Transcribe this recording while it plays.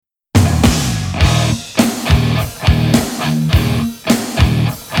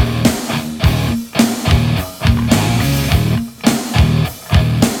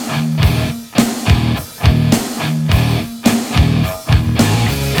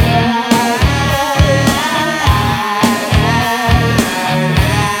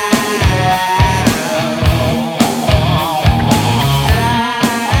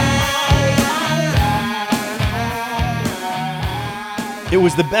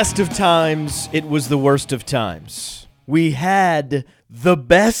was the best of times. It was the worst of times. We had the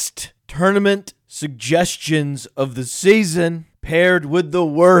best tournament suggestions of the season paired with the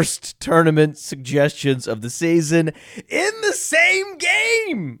worst tournament suggestions of the season in the same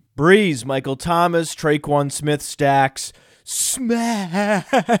game. Breeze, Michael Thomas, Traquan Smith stacks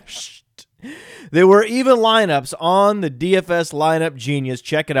smashed. There were even lineups on the DFS Lineup Genius.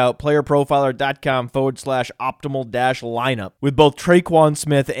 Check it out, playerprofiler.com/optimal-lineup with both Traquan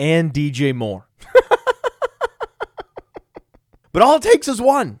Smith and DJ Moore. But all it takes is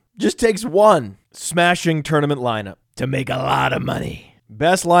one. Just takes one smashing tournament lineup to make a lot of money.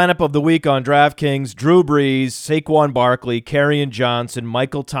 Best lineup of the week on DraftKings: Drew Brees, Saquon Barkley, Kerryon Johnson,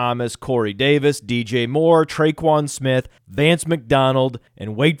 Michael Thomas, Corey Davis, DJ Moore, Traquan Smith, Vance McDonald,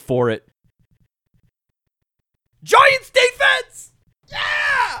 and wait for it, Giants defense!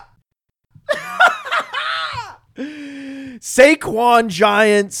 Yeah! Saquon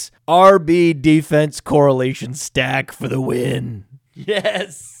Giants RB defense correlation stack for the win.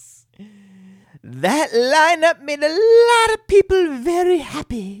 Yes. That lineup made a lot of people very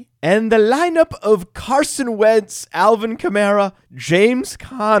happy. And the lineup of Carson Wentz, Alvin Kamara, James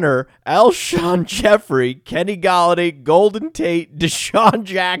Conner, Alshon Jeffrey, Kenny Golladay, Golden Tate, Deshaun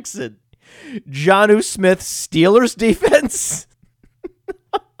Jackson, Jonnu Smith, Steelers defense?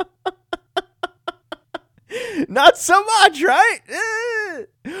 Not so much, right?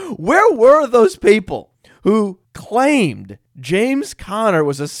 Where were those people who claimed James Conner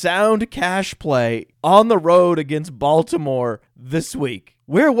was a sound cash play on the road against Baltimore this week?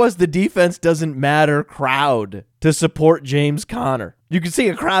 Where was the defense doesn't matter crowd to support James Conner? You can see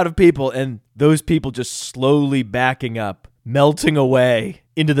a crowd of people and those people just slowly backing up, melting away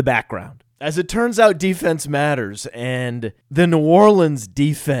into the background. As it turns out, defense matters, and the New Orleans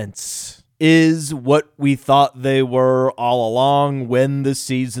defense is what we thought they were all along when the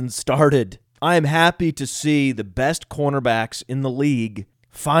season started. I am happy to see the best cornerbacks in the league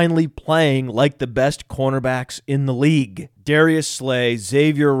finally playing like the best cornerbacks in the league. Darius Slay,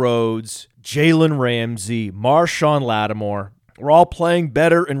 Xavier Rhodes, Jalen Ramsey, Marshawn Lattimore were all playing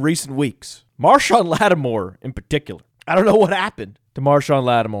better in recent weeks. Marshawn Lattimore in particular. I don't know what happened to Marshawn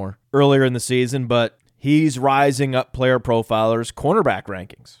Lattimore earlier in the season, but he's rising up Player Profiler's cornerback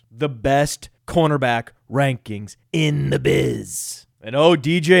rankings. The best cornerback rankings in the biz. And oh,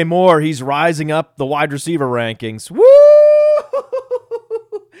 DJ Moore, he's rising up the wide receiver rankings. Woo!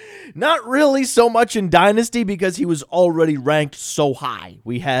 Not really so much in Dynasty because he was already ranked so high.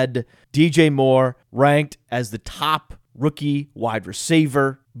 We had DJ Moore ranked as the top rookie wide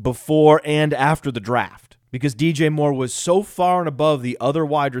receiver before and after the draft, because DJ Moore was so far and above the other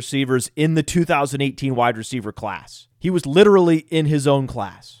wide receivers in the 2018 wide receiver class. He was literally in his own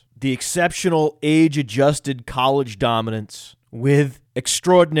class. The exceptional age-adjusted college dominance with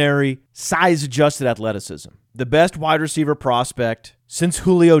extraordinary size-adjusted athleticism. The best wide receiver prospect since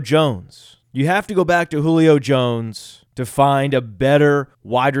Julio Jones. You have to go back to Julio Jones to find a better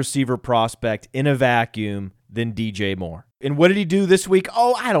wide receiver prospect in a vacuum than DJ Moore. And what did he do this week?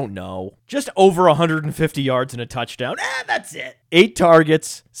 Oh, I don't know. Just over 150 yards and a touchdown. That's it. 8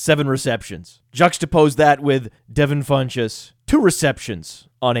 targets, 7 receptions. Juxtapose that with Devin Funchess, 2 receptions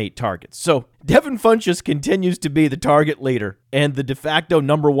on 8 targets. So Devin Funchess continues to be the target leader and the de facto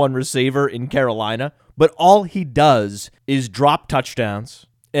number 1 receiver in Carolina, but all he does is drop touchdowns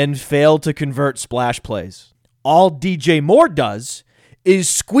and fail to convert splash plays. All DJ Moore does is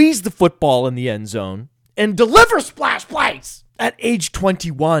squeeze the football in the end zone and deliver splash plays at age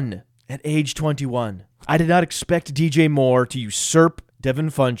 21. At age 21. I did not expect DJ Moore to usurp Devin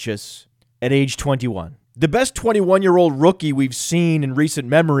Funchess at age 21. The best 21-year-old rookie we've seen in recent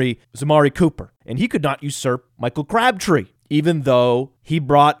memory was Amari Cooper, and he could not usurp Michael Crabtree, even though he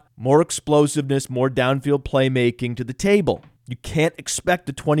brought more explosiveness, more downfield playmaking to the table. You can't expect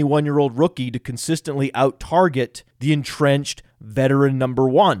a 21-year-old rookie to consistently out-target the entrenched veteran number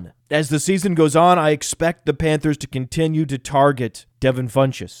 1. As the season goes on, I expect the Panthers to continue to target Devin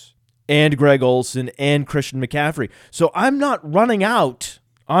Funchess and Greg Olsen and Christian McCaffrey. So I'm not running out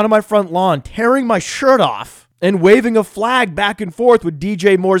onto my front lawn, tearing my shirt off and waving a flag back and forth with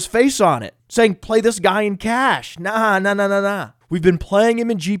DJ Moore's face on it, saying, play this guy in cash. Nah. We've been playing him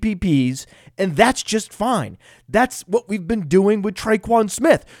in GPPs, and that's just fine. That's what we've been doing with Traquan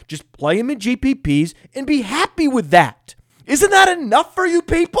Smith. Just play him in GPPs and be happy with that. Isn't that enough for you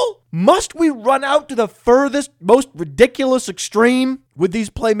people? Must we run out to the furthest, most ridiculous extreme with these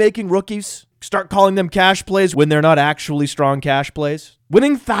playmaking rookies? Start calling them cash plays when they're not actually strong cash plays?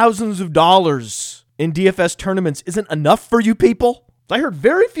 Winning thousands of dollars in DFS tournaments isn't enough for you people? I heard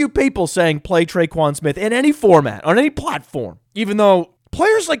very few people saying play Traquan Smith in any format, on any platform, even though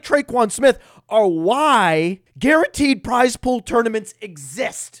Players like Traquan Smith are why guaranteed prize pool tournaments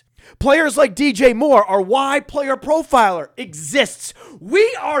exist. Players like DJ Moore are why Player Profiler exists.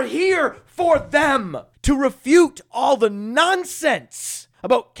 We are here for them to refute all the nonsense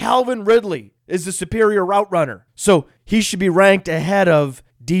about Calvin Ridley is the superior route runner. So he should be ranked ahead of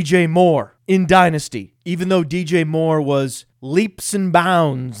DJ Moore in Dynasty, even though DJ Moore was leaps and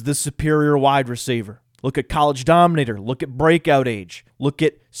bounds the superior wide receiver. Look at College Dominator. Look at breakout age. Look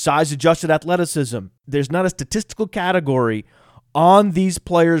at size-adjusted athleticism. There's not a statistical category on these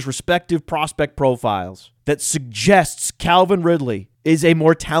players' respective prospect profiles that suggests Calvin Ridley is a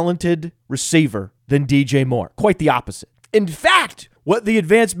more talented receiver than DJ Moore. Quite the opposite. In fact, what the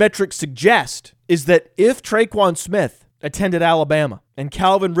advanced metrics suggest is that if Traquan Smith attended Alabama and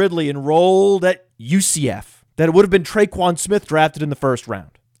Calvin Ridley enrolled at UCF, that it would have been Traquan Smith drafted in the first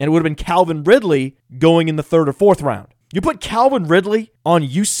round, and it would have been Calvin Ridley going in the third or fourth round. You put Calvin Ridley on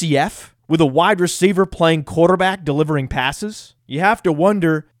UCF with a wide receiver playing quarterback delivering passes, you have to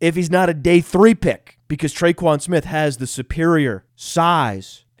wonder if he's not a day 3 pick because Traquan Smith has the superior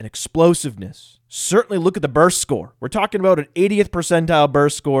size and explosiveness. Certainly look at the burst score. We're talking about an 80th percentile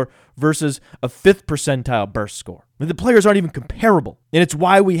burst score versus a 5th percentile burst score. I mean, the players aren't even comparable, and it's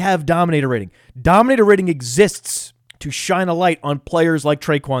why we have Dominator Rating. Dominator Rating exists to shine a light on players like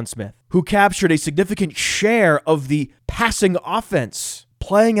Traquan Smith, who captured a significant share of the passing offense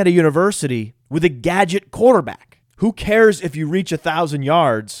playing at a university with a gadget quarterback. Who cares if you reach 1,000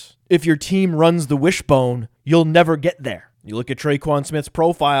 yards? If your team runs the wishbone, you'll never get there. You look at Traquan Smith's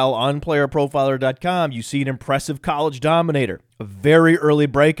profile on playerprofiler.com, you see an impressive college dominator, a very early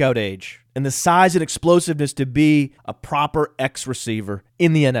breakout age, and the size and explosiveness to be a proper X receiver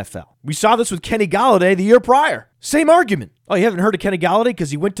in the NFL. We saw this with Kenny Golladay the year prior. Same argument. Oh, you haven't heard of Kenny Golladay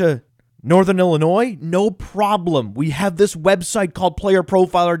because he went to Northern Illinois? No problem. We have this website called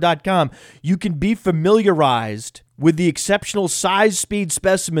playerprofiler.com. You can be familiarized with the exceptional size, speed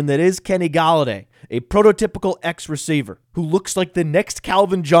specimen that is Kenny Golladay, a prototypical X receiver who looks like the next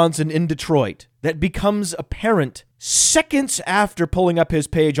Calvin Johnson in Detroit. That becomes apparent seconds after pulling up his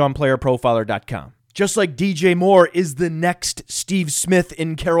page on playerprofiler.com. Just like DJ Moore is the next Steve Smith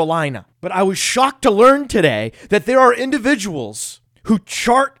in Carolina. But I was shocked to learn today that there are individuals who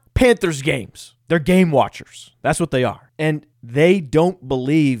chart Panthers games. They're game watchers. That's what they are. And they don't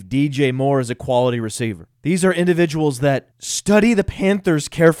believe DJ Moore is a quality receiver. These are individuals that study the Panthers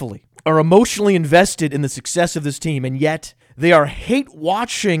carefully, are emotionally invested in the success of this team, and yet they are hate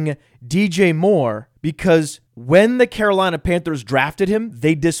watching DJ Moore because when the Carolina Panthers drafted him,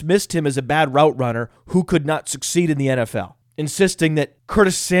 they dismissed him as a bad route runner who could not succeed in the NFL, insisting that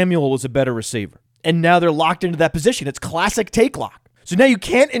Curtis Samuel was a better receiver. And now they're locked into that position. It's classic take lock. So now you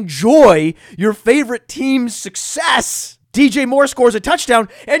can't enjoy your favorite team's success. DJ Moore scores a touchdown,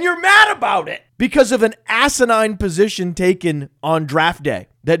 and you're mad about it because of an asinine position taken on draft day.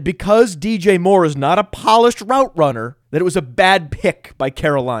 That because DJ Moore is not a polished route runner, that it was a bad pick by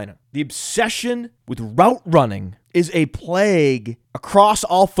Carolina. The obsession with route running is a plague across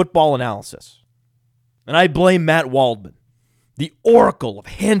all football analysis. And I blame Matt Waldman, the oracle of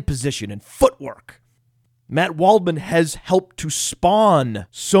hand position and footwork. Matt Waldman has helped to spawn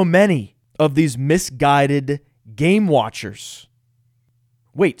so many of these misguided game watchers.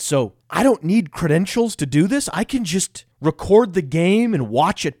 Wait, so I don't need credentials to do this? I can just record the game and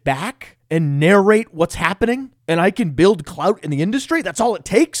watch it back and narrate what's happening? And I can build clout in the industry? That's all it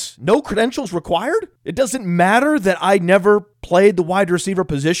takes? No credentials required? It doesn't matter that I never played the wide receiver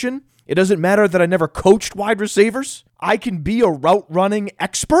position? It doesn't matter that I never coached wide receivers? I can be a route running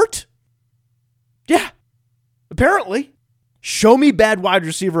expert? Yeah. Apparently. Show me bad wide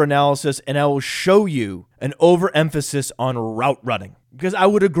receiver analysis and I will show you an overemphasis on route running. Because I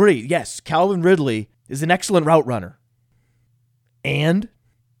would agree, yes, Calvin Ridley is an excellent route runner. And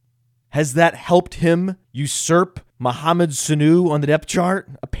has that helped him usurp Mohamed Sanu on the depth chart?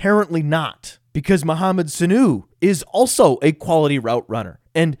 Apparently not. Because Mohamed Sanu is also a quality route runner.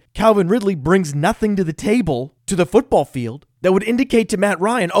 And Calvin Ridley brings nothing to the table, to the football field, that would indicate to Matt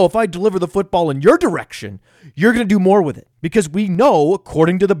Ryan, oh, if I deliver the football in your direction, you're going to do more with it. Because we know,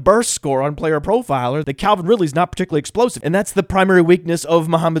 according to the burst score on Player Profiler, that Calvin Ridley's not particularly explosive. And that's the primary weakness of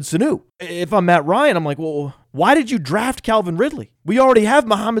Mohamed Sanu. If I'm Matt Ryan, I'm like, well, why did you draft Calvin Ridley? We already have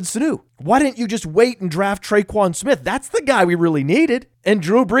Mohamed Sanu. Why didn't you just wait and draft Traquan Smith? That's the guy we really needed. And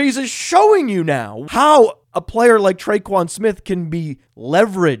Drew Brees is showing you now how a player like Traquan Smith can be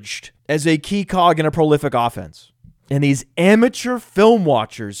leveraged as a key cog in a prolific offense. And these amateur film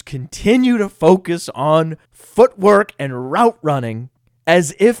watchers continue to focus on footwork and route running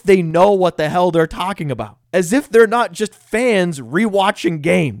as if they know what the hell they're talking about. as if they're not just fans rewatching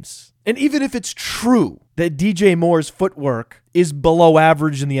games. And even if it's true that DJ Moore's footwork is below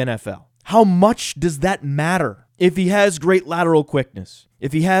average in the NFL, how much does that matter if he has great lateral quickness,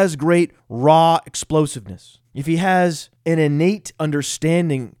 if he has great raw explosiveness, if he has an innate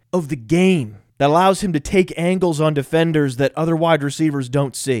understanding of the game that allows him to take angles on defenders that other wide receivers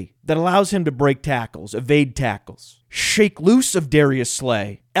don't see, that allows him to break tackles, evade tackles, shake loose of Darius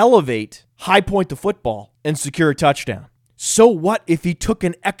Slay, elevate, high point the football, and secure a touchdown. So what if he took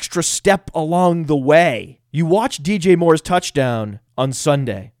an extra step along the way? You watch DJ Moore's touchdown on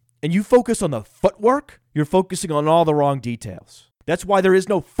Sunday, and you focus on the footwork, you're focusing on all the wrong details. That's why there is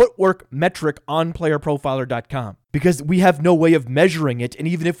no footwork metric on playerprofiler.com, because we have no way of measuring it, and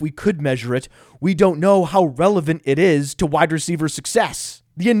even if we could measure it, we don't know how relevant it is to wide receiver success.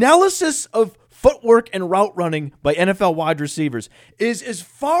 The analysis of footwork and route running by NFL wide receivers is as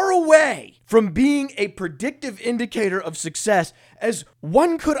far away from being a predictive indicator of success as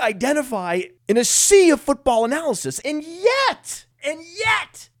one could identify in a sea of football analysis. And yet,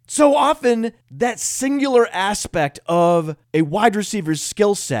 so often that singular aspect of a wide receiver's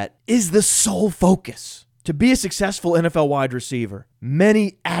skill set is the sole focus. To be a successful NFL wide receiver,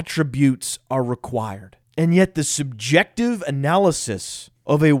 many attributes are required. And yet the subjective analysis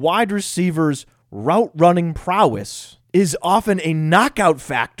of a wide receiver's route running prowess is often a knockout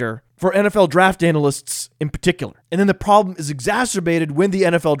factor for NFL draft analysts in particular. And then the problem is exacerbated when the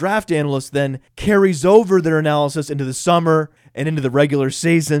NFL draft analyst then carries over their analysis into the summer and into the regular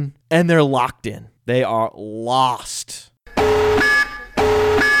season, and they're locked in. They are lost. Cliche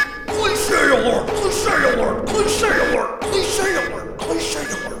alert! Cliche alert! Cliche alert! Cliche alert! Cliche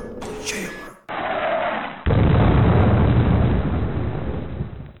alert! Cliche alert!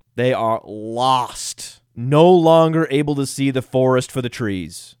 They are lost. No longer able to see the forest for the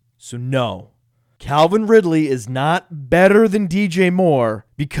trees. So no, Calvin Ridley is not better than DJ Moore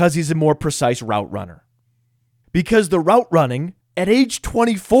because he's a more precise route runner. Because the route running at age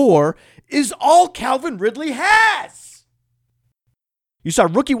 24 is all Calvin Ridley has. You saw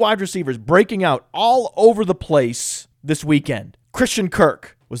rookie wide receivers breaking out all over the place this weekend. Christian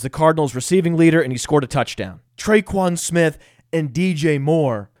Kirk was the Cardinals' receiving leader, and he scored a touchdown. Tre'Quan Smith and DJ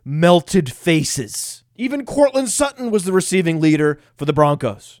Moore melted faces. Even Courtland Sutton was the receiving leader for the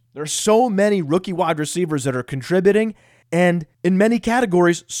Broncos. There are so many rookie wide receivers that are contributing and in many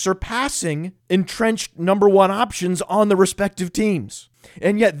categories surpassing entrenched number one options on the respective teams.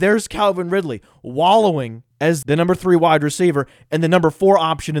 And yet there's Calvin Ridley wallowing as the number 3 wide receiver and the number 4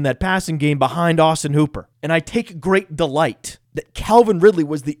 option in that passing game behind Austin Hooper. And I take great delight that Calvin Ridley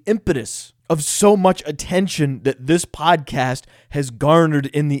was the impetus of so much attention that this podcast has garnered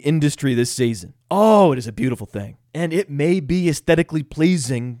in the industry this season. Oh, it is a beautiful thing. And it may be aesthetically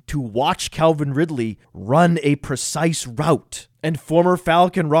pleasing to watch Calvin Ridley run a precise route. And former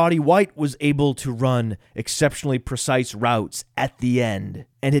Falcon Roddy White was able to run exceptionally precise routes at the end.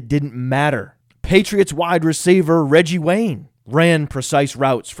 And it didn't matter. Patriots wide receiver Reggie Wayne ran precise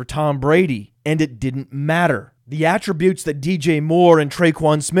routes for Tom Brady, and it didn't matter. The attributes that DJ Moore and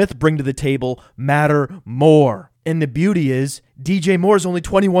Tre'Quan Smith bring to the table matter more. And the beauty is, DJ Moore is only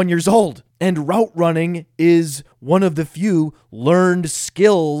 21 years old, and route running is one of the few learned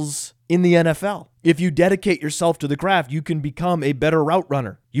skills in the NFL. If you dedicate yourself to the craft, you can become a better route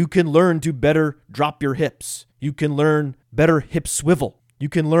runner. You can learn to better drop your hips. You can learn better hip swivel. You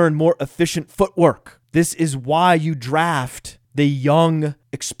can learn more efficient footwork. This is why you draft the young,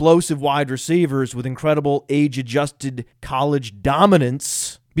 explosive wide receivers with incredible age-adjusted college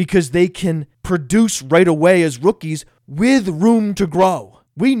dominance, because they can produce right away as rookies with room to grow.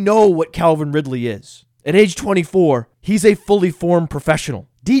 We know what Calvin Ridley is. At age 24, he's a fully formed professional.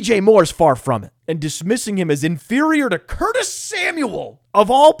 DJ Moore is far from it. And dismissing him as inferior to Curtis Samuel, of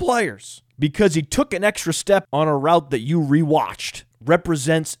all players, because he took an extra step on a route that you rewatched,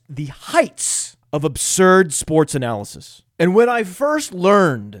 represents the heights of absurd sports analysis. And when I first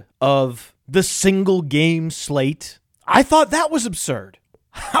learned of the single game slate, I thought that was absurd.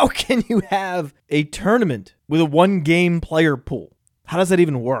 How can you have a tournament with a 1-game player pool? How does that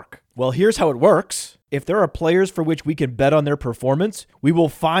even work? Well, here's how it works. If there are players for which we can bet on their performance, we will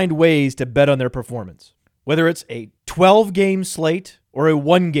find ways to bet on their performance. Whether it's a 12-game slate or a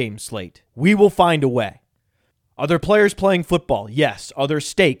 1-game slate, we will find a way. Are there players playing football? Yes. Are there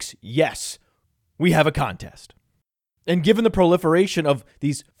stakes? Yes. We have a contest. And given the proliferation of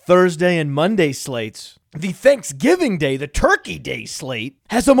these Thursday and Monday slates, the Thanksgiving Day, the Turkey Day slate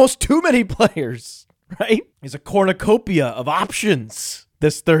has almost too many players, right? There's a cornucopia of options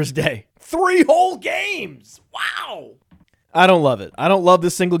this Thursday. 3 whole games. Wow. I don't love it. I don't love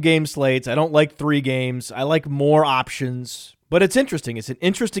the single game slates. I don't like 3 games. I like more options. But it's interesting. It's an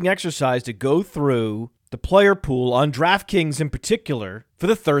interesting exercise to go through the player pool on DraftKings in particular for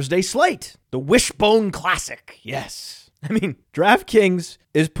the Thursday slate. The Wishbone Classic. Yes. I mean, DraftKings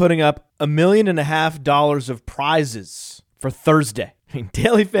is putting up $1.5 million of prizes for Thursday. I mean,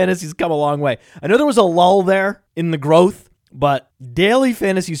 daily fantasy's come a long way. I know there was a lull there in the growth, but daily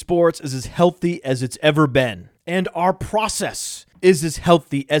fantasy sports is as healthy as it's ever been. And our process is as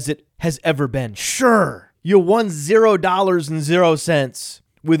healthy as it has ever been. Sure, you won $0.00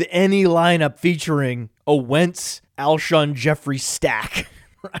 with any lineup featuring a Wentz, Alshon Jeffrey stack.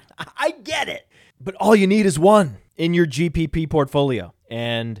 I get it. But all you need is one in your GPP portfolio.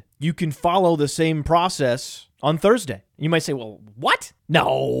 And you can follow the same process on Thursday. You might say, well, what?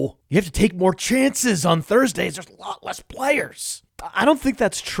 No, you have to take more chances on Thursdays. There's a lot less players. I don't think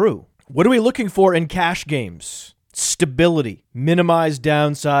that's true. What are we looking for in cash games? Stability, minimize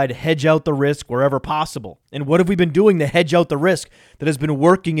downside, hedge out the risk wherever possible. And what have we been doing to hedge out the risk that has been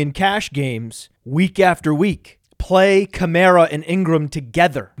working in cash games week after week? Play Kamara and Ingram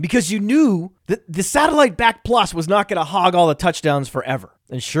together because you knew that the satellite back plus was not going to hog all the touchdowns forever.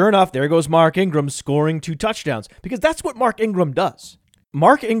 And sure enough, there goes Mark Ingram scoring 2 touchdowns because that's what Mark Ingram does.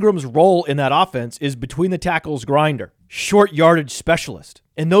 Mark Ingram's role in that offense is between the tackles grinder, short yardage specialist.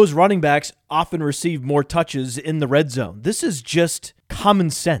 And those running backs often receive more touches in the red zone. This is just common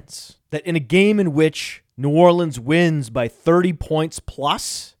sense that in a game in which New Orleans wins by 30 points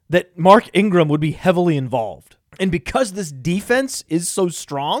plus, that Mark Ingram would be heavily involved. And because this defense is so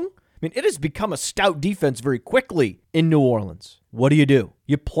strong, I mean, it has become a stout defense very quickly in New Orleans. What do?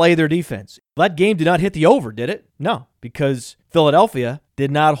 You play their defense. That game did not hit the over, did it? No, because Philadelphia did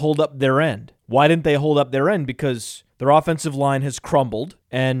not hold up their end. Why didn't they hold up their end? Because their offensive line has crumbled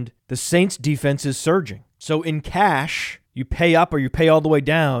and the Saints defense is surging. So in cash, you pay up or you pay all the way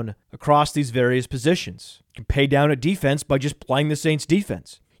down across these various positions. You can pay down at defense by just playing the Saints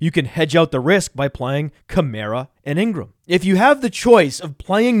defense. You can hedge out the risk by playing Kamara and Ingram. If you have the choice of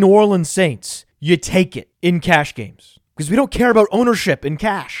playing New Orleans Saints, you take it in cash games because we don't care about ownership in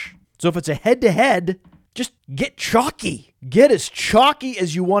cash. So if it's a head-to-head, just get chalky. Get as chalky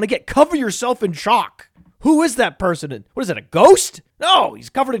as you want to get. Cover yourself in chalk. Who is that person? What is it, a ghost? No, he's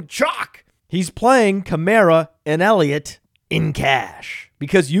covered in chalk. He's playing Kamara and Elliott in cash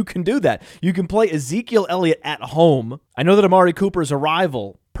because you can do that. You can play Ezekiel Elliott at home. I know that Amari Cooper's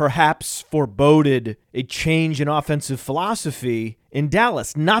arrival perhaps foreboded a change in offensive philosophy in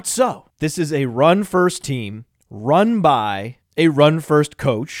Dallas. Not so. This is a run-first team run by a run-first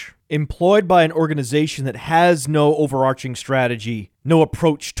coach employed by an organization that has no overarching strategy, no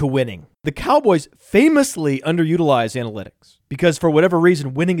approach to winning. The Cowboys famously underutilize analytics because for whatever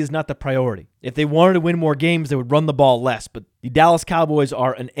reason, winning is not the priority. If they wanted to win more games, they would run the ball less. But the Dallas Cowboys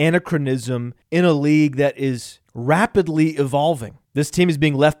are an anachronism in a league that is rapidly evolving. This team is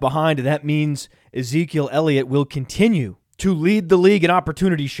being left behind, and that means Ezekiel Elliott will continue to lead the league in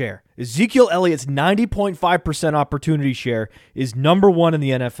opportunity share. Ezekiel Elliott's 90.5% opportunity share is number 1 in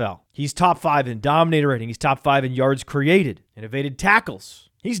the NFL. He's top 5 in dominator rating. He's top 5 in yards created and evaded tackles.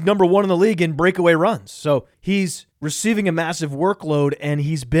 He's number 1 in the league in breakaway runs. So he's receiving a massive workload, and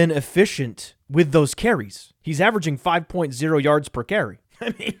he's been efficient with those carries. He's averaging 5.0 yards per carry.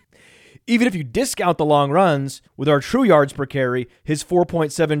 I mean, even if you discount the long runs, with our true yards per carry, his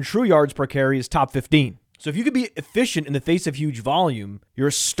 4.7 true yards per carry is top 15. So if you could be efficient in the face of huge volume, you're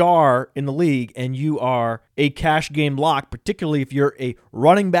a star in the league and you are a cash game lock, particularly if you're a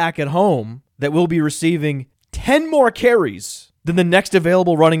running back at home that will be receiving 10 more carries than the next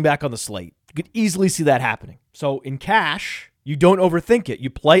available running back on the slate. You could easily see that happening. So in cash, you don't overthink it. You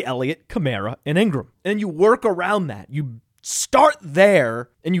play Elliott, Kamara, and Ingram. And you work around that. You start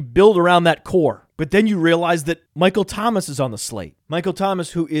there and you build around that core. But then you realize that Michael Thomas is on the slate. Michael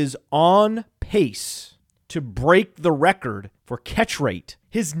Thomas, who is on pace to break the record for catch rate.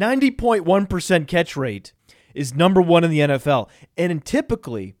 His 90.1% catch rate is number 1 in the NFL. And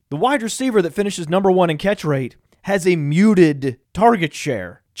typically, the wide receiver that finishes number 1 in catch rate has a muted target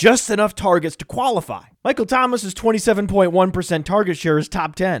share, just enough targets to qualify. Michael Thomas's 27.1% target share is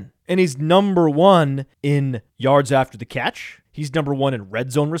top 10, and he's number 1 in yards after the catch. He's number 1 in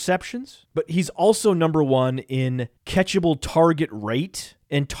red zone receptions, but he's also number 1 in catchable target rate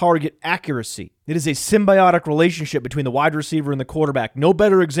and target accuracy. It is a symbiotic relationship between the wide receiver and the quarterback. No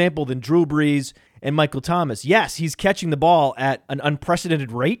better example than Drew Brees and Michael Thomas. Yes, he's catching the ball at an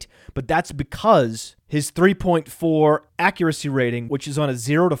unprecedented rate, but that's because his 3.4 accuracy rating, which is on a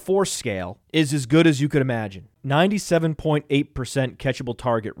 0 to 4 scale, is as good as you could imagine. 97.8% catchable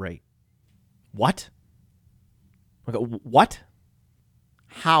target rate. What? Okay, what?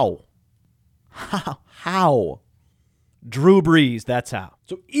 How? How? Drew Brees, that's how.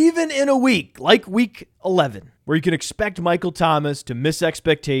 So even in a week like week 11, where you can expect Michael Thomas to miss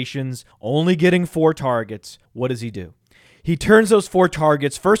expectations, only getting 4 targets, what does he do? He turns those 4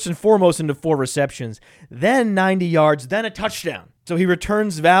 targets first and foremost into 4 receptions, then 90 yards, then a touchdown. So he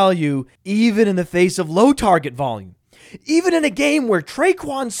returns value even in the face of low target volume. Even in a game where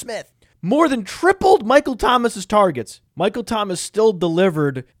Traquan Smith more than tripled Michael Thomas's targets, Michael Thomas still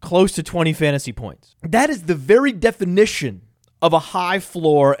delivered close to 20 fantasy points. That is the very definition of a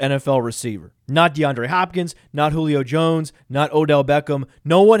high-floor NFL receiver. Not DeAndre Hopkins, not Julio Jones, not Odell Beckham.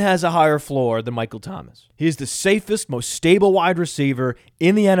 No one has a higher floor than Michael Thomas. He is the safest, most stable wide receiver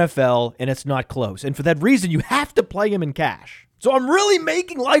in the NFL, and it's not close. And for that reason, you have to play him in cash. So I'm really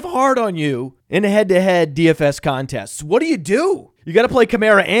making life hard on you in head-to-head DFS contests. What do? You got to play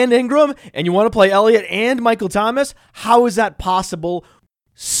Kamara and Ingram, and you want to play Elliott and Michael Thomas? How is that possible?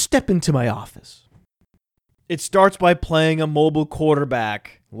 Step into my office. It starts by playing a mobile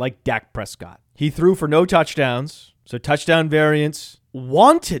quarterback like Dak Prescott. He threw for no touchdowns, so touchdown variance.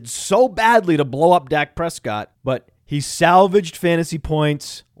 Wanted so badly to blow up Dak Prescott, but he salvaged fantasy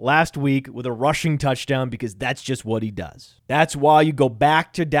points last week with a rushing touchdown because that's just what he does. That's why you go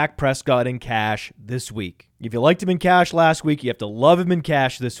back to Dak Prescott in cash this week. If you liked him in cash last week, you have to love him in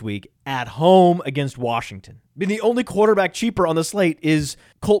cash this week at home against Washington. I mean, the only quarterback cheaper on the slate is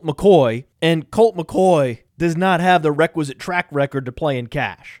Colt McCoy, and Colt McCoy does not have the requisite track record to play in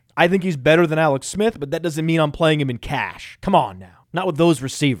cash. I think he's better than Alex Smith, but that doesn't mean I'm playing him in cash. Come on now. Not with those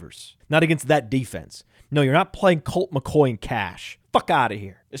receivers. Not against that defense. No, you're not playing Colt McCoy in cash. Fuck out of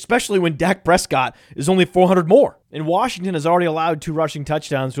here. Especially when Dak Prescott is only 400 more. And Washington has already allowed 2 rushing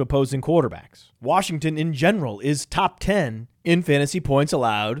touchdowns to opposing quarterbacks. Washington, in general, is top 10 in fantasy points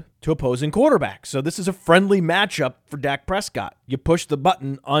allowed to opposing quarterbacks. So this is a friendly matchup for Dak Prescott. You push the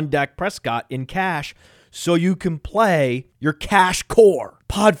button on Dak Prescott in cash so you can play your cash core.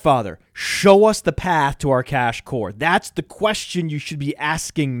 Podfather, show us the path to our cash core. That's the question you should be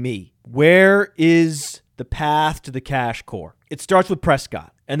asking me. Where is the path to the cash core? It starts with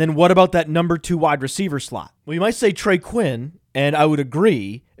Prescott. And then what about that number 2 wide receiver slot? Well, you might say Trey Quinn, and I would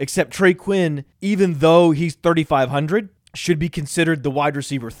agree, except Trey Quinn, even though he's 3,500, should be considered the wide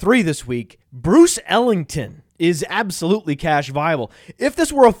receiver 3 this week. Bruce Ellington is absolutely cash viable. If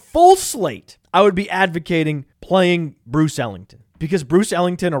this were a full slate, I would be advocating playing Bruce Ellington because Bruce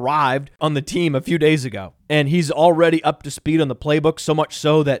Ellington arrived on the team a few days ago, and he's already up to speed on the playbook, so much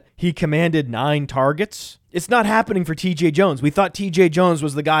so that he commanded 9 targets. It's not happening for TJ Jones. We thought TJ Jones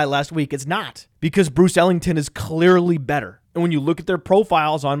was the guy last week. It's not, because Bruce Ellington is clearly better. And when you look at their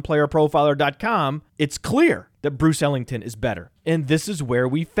profiles on playerprofiler.com, it's clear that Bruce Ellington is better. And this is where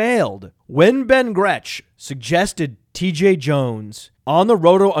we failed. When Ben Gretsch suggested TJ Jones on the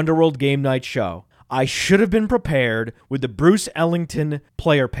Roto Underworld Game Night show, I should have been prepared with the Bruce Ellington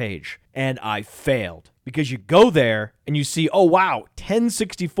player page, and I failed. Because you go there and you see, oh wow,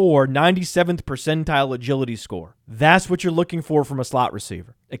 1064, 97th percentile agility score. That's what you're looking for from a slot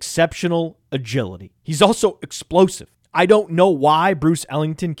receiver. Exceptional agility. He's also explosive. I don't know why Bruce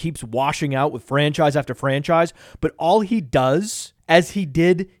Ellington keeps washing out with franchise after franchise, but all he does, as he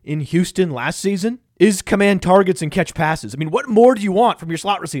did in Houston last season, is command targets and catch passes. I mean, what more do you want from your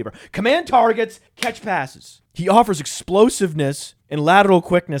slot receiver? Command targets, catch passes. He offers explosiveness and lateral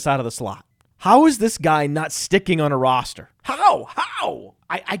quickness out of the slot. How is this guy not sticking on a roster? How?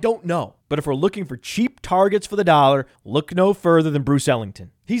 I don't know. But if we're looking for cheap targets for the dollar, look no further than Bruce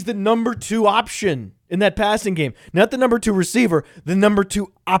Ellington. He's the number 2 option in that passing game. Not the number 2 receiver, the number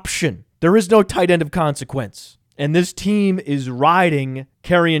 2 option. There is no tight end of consequence. And this team is riding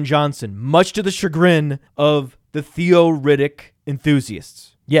Kerryon Johnson, much to the chagrin of the Theo Riddick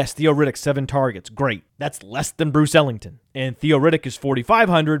enthusiasts. Yes, Theo Riddick, 7 targets. Great. That's less than Bruce Ellington. And Theo Riddick is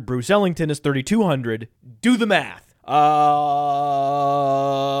 4,500. Bruce Ellington is 3,200. Do the math.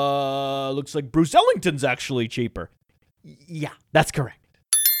 Looks like Bruce Ellington's actually cheaper. Yeah, that's correct.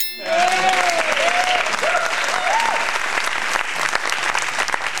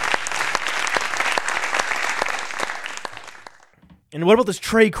 And what about this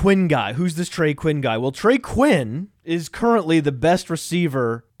Trey Quinn guy? Who's this Trey Quinn guy? Well, Trey Quinn is currently the best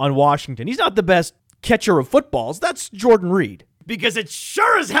receiver on Washington. He's not the best catcher of footballs. That's Jordan Reed. Because it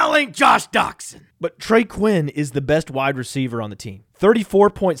sure as hell ain't Josh Doctson. But Trey Quinn is the best wide receiver on the team.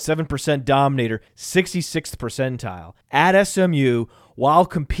 34.7% dominator, 66th percentile at SMU while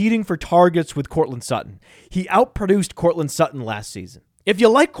competing for targets with Courtland Sutton. He outproduced Courtland Sutton last season. If you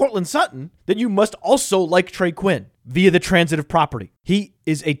like Courtland Sutton, then you must also like Trey Quinn via the transitive property. He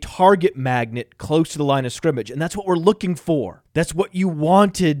is a target magnet close to the line of scrimmage, and that's what we're looking for. That's what you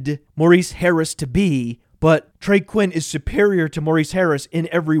wanted Maurice Harris to be, but Trey Quinn is superior to Maurice Harris in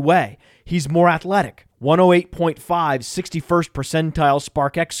every way. He's more athletic. 108.5, 61st percentile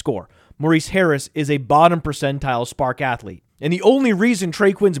SparkX score. Maurice Harris is a bottom percentile Spark athlete. And the only reason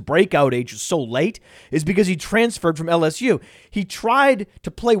Trey Quinn's breakout age is so late is because he transferred from LSU. He tried to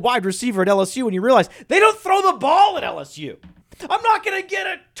play wide receiver at LSU and he realized they don't throw the ball at LSU. I'm not going to get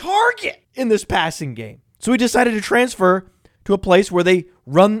a target in this passing game. So he decided to transfer to a place where they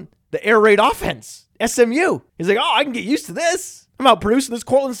run the air raid offense, SMU. He's like, I can get used to this. I'm out producing this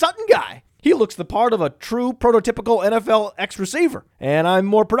Courtland Sutton guy. He looks the part of a true prototypical NFL X receiver, and I'm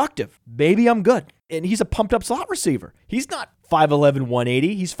more productive. Maybe I'm good. And he's a pumped-up slot receiver. He's not 5'11",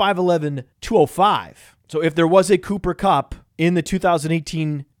 180. He's 5'11", 205. So if there was a Cooper Kupp in the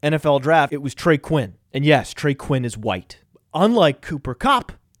 2018 NFL Draft, it was Trey Quinn. And yes, Trey Quinn is white. Unlike Cooper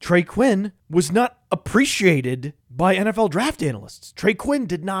Kupp, Trey Quinn was not appreciated by NFL draft analysts. Trey Quinn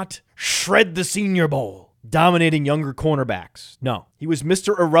did not shred the Senior Bowl, dominating younger cornerbacks. No, he was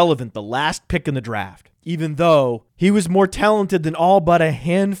Mr. Irrelevant, the last pick in the draft, even though he was more talented than all but a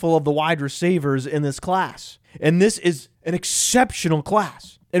handful of the wide receivers in this class. And this is an exceptional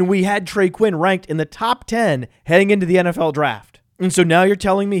class. And we had Trey Quinn ranked in the top 10 heading into the NFL draft. And so now you're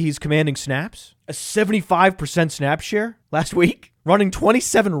telling me he's commanding snaps? A 75% snap share last week? Running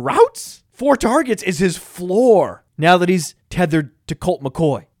 27 routes? 4 targets is his floor now that he's tethered to Colt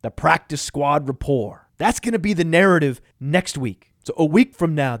McCoy, the practice squad rapport. That's going to be the narrative next week. So a week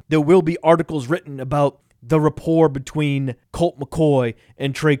from now, there will be articles written about the rapport between Colt McCoy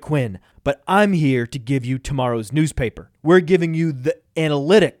and Trey Quinn. But I'm here to give you tomorrow's newspaper. We're giving you the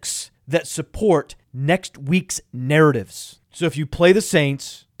analytics that support next week's narratives. So if you play the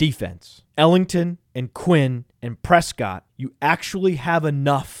Saints defense, Ellington and Quinn and Prescott, you actually have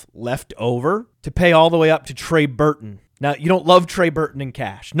enough left over to pay all the way up to Trey Burton. Now, you don't love Trey Burton in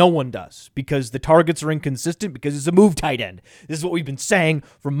cash. No one does, because the targets are inconsistent, because it's a move tight end. This is what we've been saying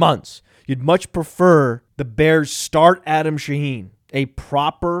for months. You'd much prefer the Bears start Adam Shaheen, a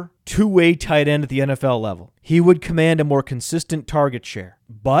proper two-way tight end at the NFL level. He would command a more consistent target share,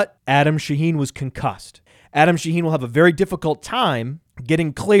 but Adam Shaheen was concussed. Adam Shaheen will have a very difficult time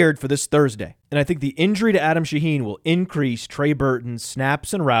getting cleared for this Thursday. And I think the injury to Adam Shaheen will increase Trey Burton's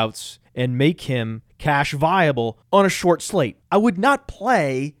snaps and routes and make him cash viable on a short slate. I would not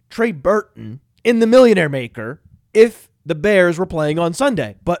play Trey Burton in the Millionaire Maker if the Bears were playing on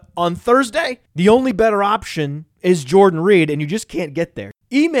Sunday. But on Thursday, the only better option is Jordan Reed, and you just can't get there.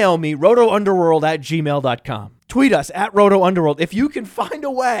 Email me, rotounderworld@gmail.com. Tweet us at rotounderworld if you can find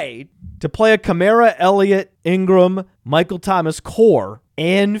a way to play a Kamara, Elliott, Ingram, Michael Thomas core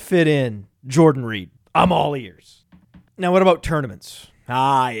and fit in Jordan Reed. I'm all ears. Now, what about tournaments?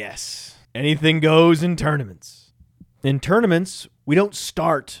 Ah, yes. Anything goes in tournaments. In tournaments, we don't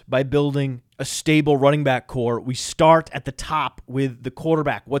start by building a stable running back core. We start at the top with the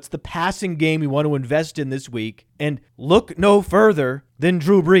quarterback. What's the passing game we want to invest in this week? And look no further than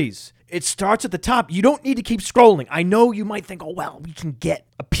Drew Brees. It starts at the top. You don't need to keep scrolling. I know you might think, we can get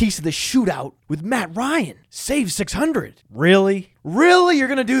a piece of the shootout with Matt Ryan. Save 600. Really? Really? You're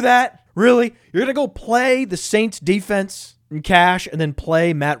going to do that? Really? You're going to go play the Saints defense in cash and then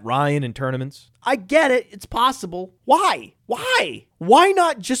play Matt Ryan in tournaments? I get it. It's possible. Why? Why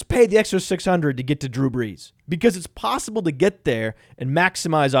not just pay the extra 600 to get to Drew Brees? Because it's possible to get there and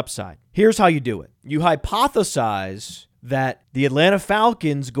maximize upside. Here's how you do it. You hypothesize that the Atlanta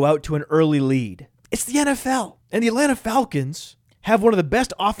Falcons go out to an early lead. It's the NFL. And the Atlanta Falcons have one of the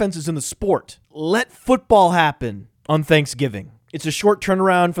best offenses in the sport. Let football happen on Thanksgiving. It's a short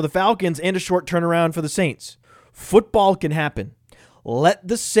turnaround for the Falcons and a short turnaround for the Saints. Football can happen. Let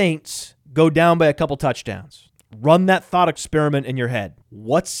the Saints go down by a couple touchdowns. Run that thought experiment in your head.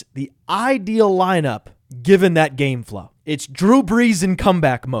 What's the ideal lineup given that game flow? It's Drew Brees in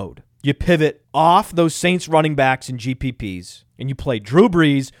comeback mode. You pivot off those Saints running backs and GPPs, and you play Drew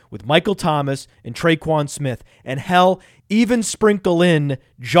Brees with Michael Thomas and Traquan Smith, and hell, even sprinkle in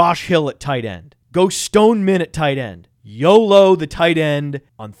Josh Hill at tight end. Go Stone Min at tight end. YOLO the tight end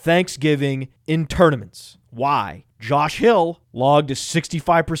on Thanksgiving in tournaments. Why? Josh Hill logged a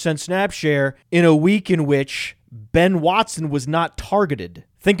 65% snap share in a week in which Ben Watson was not targeted.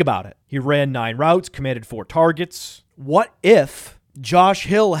 Think about it. He ran 9 routes, commanded 4 targets. What if Josh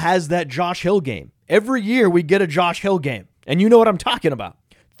Hill has that Josh Hill game? Every year we get a Josh Hill game, and you know what I'm talking about.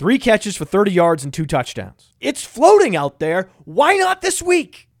 3 catches for 30 yards and 2 touchdowns. It's floating out there. Why not this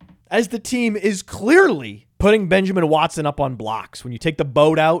week? As the team is clearly putting Benjamin Watson up on blocks. When you take the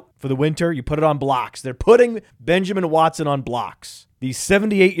boat out for the winter, you put it on blocks. They're putting Benjamin Watson on blocks. The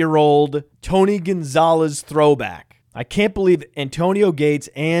 78-year-old Tony Gonzalez throwback. I can't believe Antonio Gates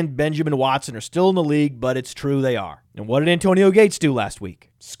and Benjamin Watson are still in the league, but it's true they are. And what did Antonio Gates do last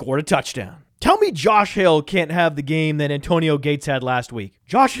week? Scored a touchdown. Tell me Josh Hill can't have the game that Antonio Gates had last week.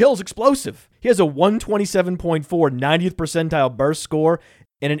 Josh Hill's explosive. He has a 127.4 90th percentile burst score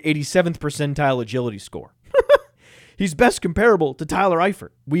and an 87th percentile agility score. He's best comparable to Tyler Eifert.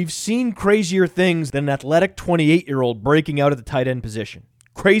 We've seen crazier things than an athletic 28-year-old breaking out at the tight end position.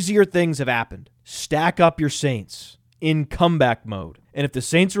 Crazier things have happened. Stack up your Saints in comeback mode. And if the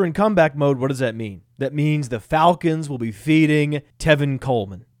Saints are in comeback mode, what does that mean? That means the Falcons will be feeding Tevin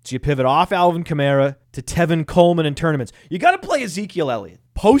Coleman. So you pivot off Alvin Kamara to Tevin Coleman in tournaments. You got to play Ezekiel Elliott.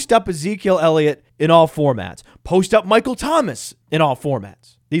 Post up Ezekiel Elliott in all formats. Post up Michael Thomas in all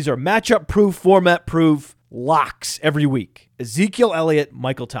formats. These are matchup-proof, format-proof locks every week. Ezekiel Elliott,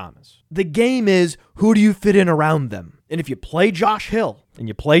 Michael Thomas. The game is, who do you fit in around them? And if you play Josh Hill and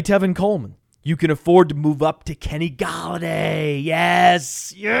you play Tevin Coleman, you can afford to move up to Kenny Golladay.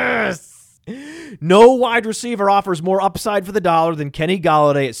 Yes. No wide receiver offers more upside for the dollar than Kenny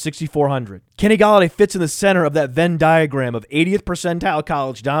Golladay at 6,400. Kenny Golladay fits in the center of that Venn diagram of 80th percentile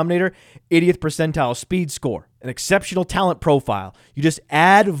college dominator, 80th percentile speed score, an exceptional talent profile. You just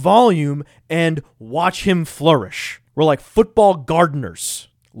add volume and watch him flourish. We're like football gardeners.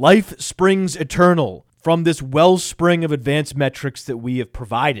 Life springs eternal from this wellspring of advanced metrics that we have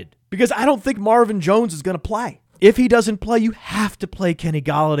provided. Because I don't think Marvin Jones is going to play. If he doesn't play, you have to play Kenny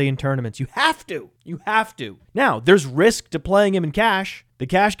Golladay in tournaments. You have to. Now, there's risk to playing him in cash. The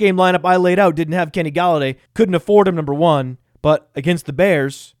cash game lineup I laid out didn't have Kenny Golladay. Couldn't afford him, number one. But against the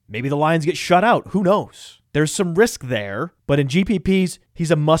Bears, maybe the Lions get shut out. Who knows? There's some risk there. But in GPPs,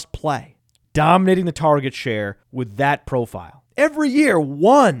 he's a must-play. Dominating the target share with that profile. Every year,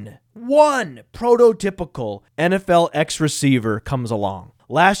 one prototypical NFL X receiver comes along.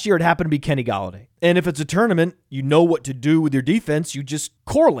 Last year, it happened to be Kenny Golladay. And if it's a tournament, you know what to do with your defense. You just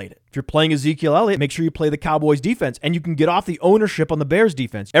correlate it. If you're playing Ezekiel Elliott, make sure you play the Cowboys defense, and you can get off the ownership on the Bears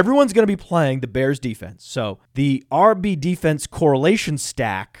defense. Everyone's going to be playing the Bears defense. So the RB defense correlation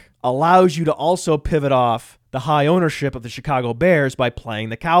stack allows you to also pivot off the high ownership of the Chicago Bears by playing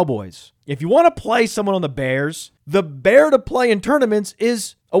the Cowboys. If you want to play someone on the Bears, the bear to play in tournaments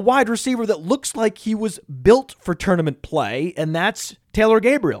is a wide receiver that looks like he was built for tournament play, and that's Taylor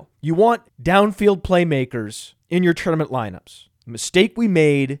Gabriel. You want downfield playmakers in your tournament lineups. The mistake we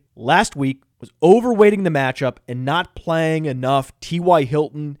made last week was overweighting the matchup and not playing enough T.Y.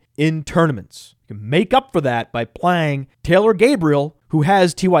 Hilton in tournaments. You can make up for that by playing Taylor Gabriel, who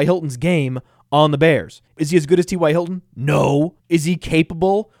has T.Y. Hilton's game on the Bears. Is he as good as T.Y. Hilton? No. Is he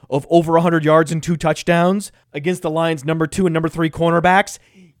capable of over 100 yards and 2 touchdowns against the Lions' number 2 and number 3 cornerbacks?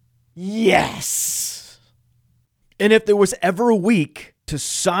 Yes. And if there was ever a week to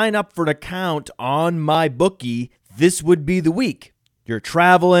sign up for an account on MyBookie, this would be the week. You're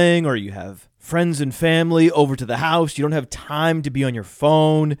traveling or you have friends and family over to the house. You don't have time to be on your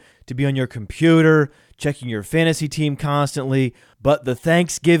phone, to be on your computer, checking your fantasy team constantly, but the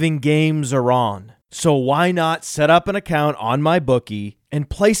Thanksgiving games are on. So why not set up an account on MyBookie and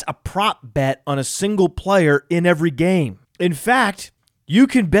place a prop bet on a single player in every game? In fact, you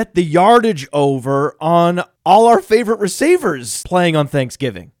can bet the yardage over on all our favorite receivers playing on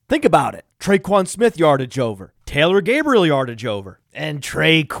Thanksgiving. Think about it. Traquan Smith yardage over, Taylor Gabriel yardage over, and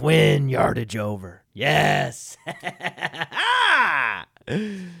Trey Quinn yardage over. Yes.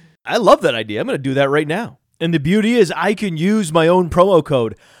 I love that idea. I'm going to do that right now. And the beauty is I can use my own promo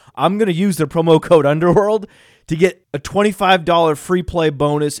code. I'm going to use the promo code Underworld to get a $25 free play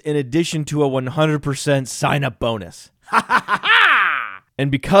bonus in addition to a 100% sign-up bonus. And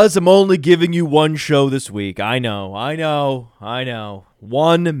because I'm only giving you one show this week, I know.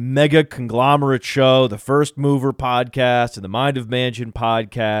 One mega conglomerate show, the First Mover podcast and the Mind of Mansion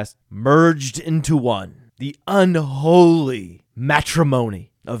podcast, merged into one. The unholy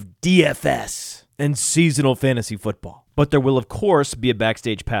matrimony of DFS and seasonal fantasy football. But there will, of course, be a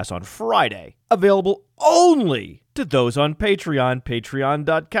Backstage Pass on Friday, available only to those on Patreon,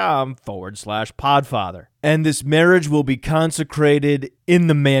 patreon.com/Podfather. And this marriage will be consecrated in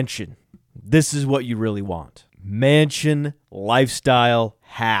the mansion. This is what you really want. Mansion lifestyle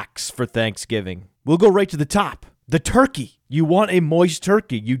hacks for Thanksgiving. We'll go right to the top. The turkey. You want a moist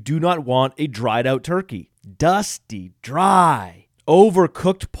turkey. You do not want a dried out turkey. Dusty, dry,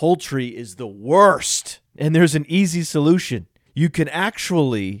 overcooked poultry is the worst. And there's an easy solution. You can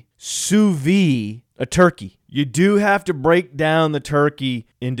actually sous vide a turkey. You do have to break down the turkey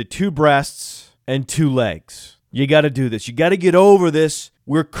into 2 breasts, and 2 legs. You got to do this. You got to get over this.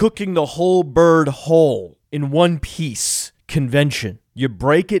 We're cooking the whole bird whole in one piece convention. You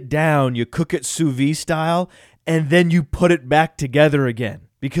break it down, you cook it sous vide style, and then you put it back together again.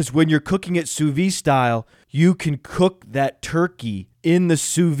 Because when you're cooking it sous vide style, you can cook that turkey in the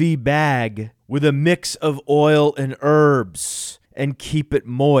sous vide bag with a mix of oil and herbs and keep it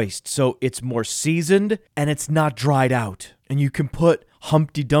moist so it's more seasoned and it's not dried out. And you can put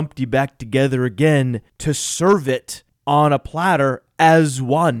Humpty Dumpty back together again to serve it on a platter as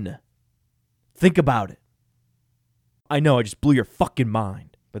one. Think about it. I know I just blew your fucking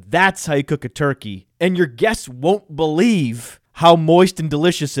mind, but that's how you cook a turkey, and your guests won't believe how moist and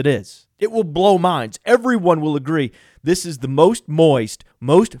delicious it is. It will blow minds. Everyone will agree this is the most moist,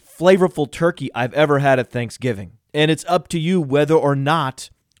 most flavorful turkey I've ever had at Thanksgiving. And it's up to you whether or not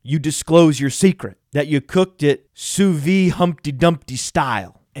you disclose your secret, that you cooked it sous vide Humpty Dumpty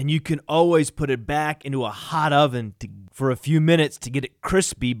style. And you can always put it back into a hot oven for a few minutes to get it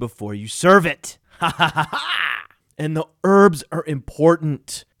crispy before you serve it. Ha ha ha ha! And the herbs are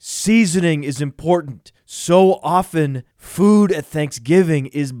important. Seasoning is important. So often, food at Thanksgiving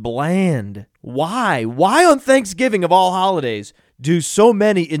is bland. Why? Why on Thanksgiving of all holidays do so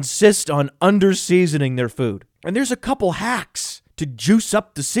many insist on under-seasoning their food? And there's a couple hacks to juice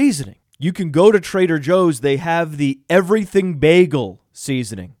up the seasoning. You can go to Trader Joe's. They have the Everything Bagel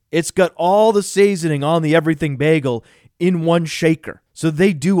seasoning. It's got all the seasoning on the Everything Bagel in one shaker. So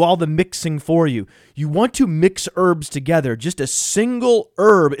they do all the mixing for you. You want to mix herbs together. Just a single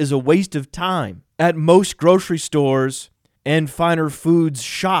herb is a waste of time. At most grocery stores and finer foods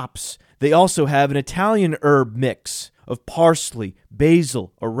shops, they also have an Italian herb mix of parsley,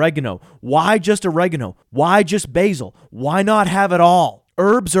 basil, oregano. Why just oregano? Why just basil? Why not have it all?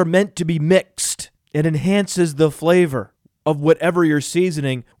 Herbs are meant to be mixed. It enhances the flavor of whatever you're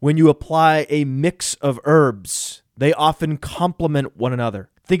seasoning when you apply a mix of herbs. They often complement one another.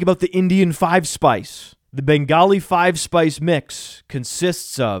 Think about the Indian 5-spice. The Bengali 5-spice mix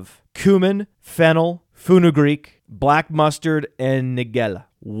consists of cumin, fennel, fenugreek, black mustard, and nigella.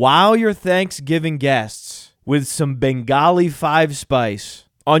 Wow your Thanksgiving guests with some Bengali 5-spice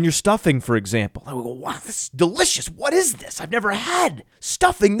on your stuffing, for example. I will go, wow, this is delicious. What is this? I've never had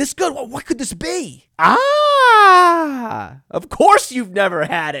stuffing this good. What could this be? Of course you've never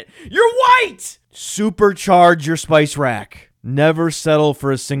had it. You're white. Supercharge your spice rack. Never settle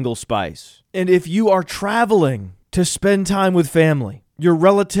for a single spice. And if you are traveling to spend time with family, your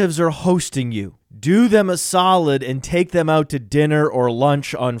relatives are hosting you, do them a solid and take them out to dinner or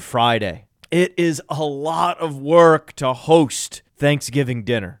lunch on Friday. It is a lot of work to host Thanksgiving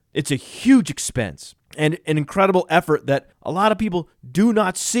dinner. It's a huge expense and an incredible effort that a lot of people do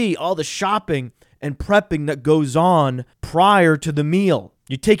not see all the shopping and prepping that goes on prior to the meal.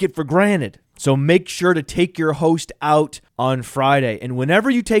 You take it for granted. So make sure to take your host out on Friday. And whenever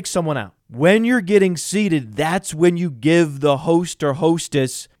you take someone out, when you're getting seated, that's when you give the host or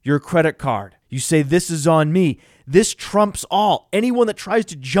hostess your credit card. You say, this is on me. This trumps all. Anyone that tries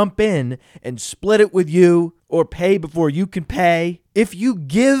to jump in and split it with you or pay before you can pay, if you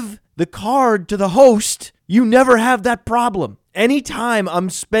give the card to the host, you never have that problem. Anytime I'm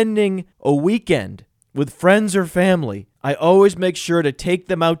spending a weekend with friends or family, I always make sure to take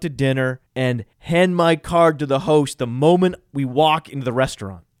them out to dinner and hand my card to the host the moment we walk into the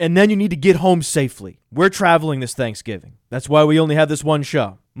restaurant. And then you need to get home safely. We're traveling this Thanksgiving. That's why we only have this one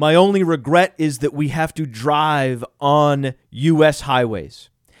show. My only regret is that we have to drive on U.S. highways.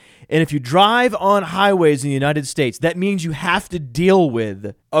 And if you drive on highways in the United States, that means you have to deal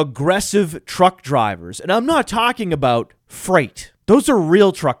with aggressive truck drivers. And I'm not talking about freight. Those are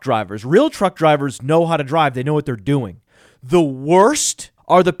real truck drivers. Real truck drivers know how to drive. They know what they're doing. The worst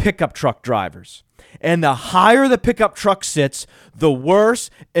are the pickup truck drivers. And the higher the pickup truck sits, the worse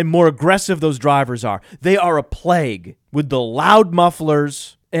and more aggressive those drivers are. They are a plague with the loud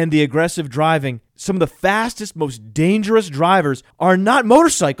mufflers and the aggressive driving. Some of the fastest, most dangerous drivers are not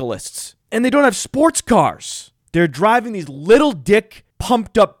motorcyclists, and they don't have sports cars. They're driving these little dick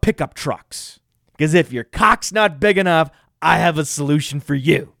pumped up pickup trucks. Because if your cock's not big enough, I have a solution for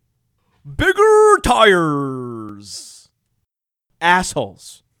you. Bigger tires.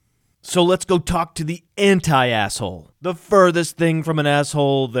 Assholes. So let's go talk to the anti-asshole. The furthest thing from an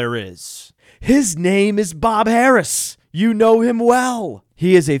asshole there is. His name is Bob Harris. You know him well.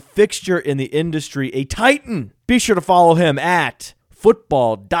 He is a fixture in the industry, a titan. Be sure to follow him at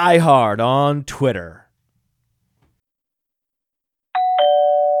Football Diehard on Twitter.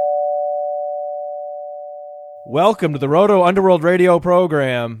 Welcome to the Roto Underworld radio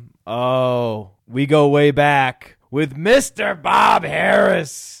program. Oh, we go way back with Mr. Bob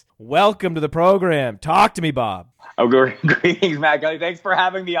Harris. welcome to the program. Talk to me, Bob. Oh, greetings, Matt Kelly. Thanks for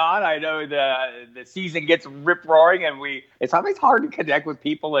having me on. I know the season gets rip-roaring, and it's always hard to connect with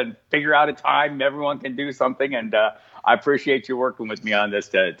people and figure out a time everyone can do something, and I appreciate you working with me on this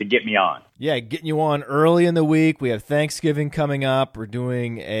to get me on. Yeah, getting you on early in the week. We have Thanksgiving coming up. We're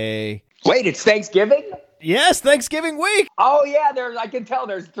doing a... Wait, it's Thanksgiving? Yes, Thanksgiving week. Oh, yeah, I can tell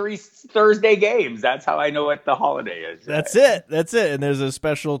there's 3 Thursday games. That's how I know what the holiday is. That's it. And there's a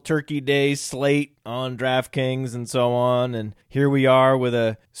special Turkey Day slate on DraftKings and so on. And here we are with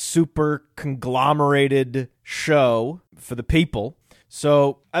a super conglomerated show for the people.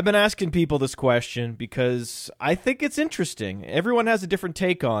 So I've been asking people this question because I think it's interesting. Everyone has a different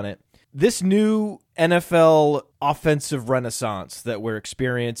take on it. This new NFL offensive renaissance that we're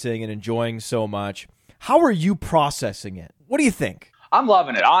experiencing and enjoying so much, how are you processing it? What do you think? I'm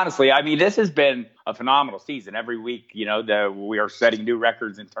loving it, honestly. I mean, this has been a phenomenal season. Every week, we are setting new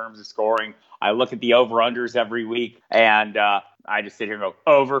records in terms of scoring. I look at the over-unders every week, and I just sit here and go,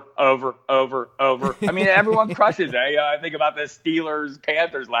 over, over, over, over. I mean, everyone crushes it. I think about the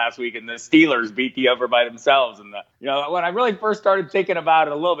Steelers-Panthers last week, and the Steelers beat the over by themselves. And, when I really first started thinking about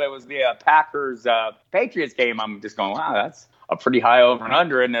it a little bit was the Packers-Patriots game. I'm just going, wow, that's a pretty high over and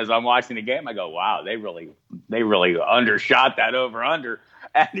under. And as I'm watching the game, I go, wow, they really undershot that over under.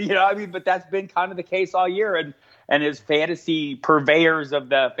 And, but that's been kind of the case all year. And as fantasy purveyors of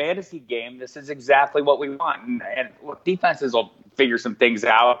the fantasy game, this is exactly what we want. And look, defenses will figure some things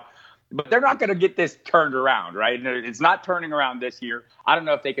out, but they're not going to get this turned around, right? And it's not turning around this year. I don't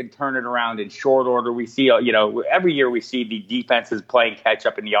know if they can turn it around in short order. We see, every year we see the defenses playing catch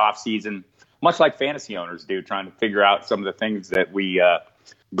up in the offseason, much like fantasy owners do, trying to figure out some of the things that we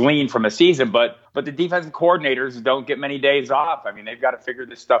glean from a season. But the defensive coordinators don't get many days off. I mean, they've got to figure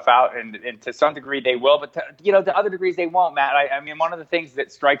this stuff out, and to some degree they will, but to other degrees they won't, Matt. I mean, one of the things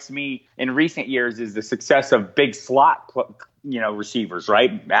that strikes me in recent years is the success of big slot, receivers,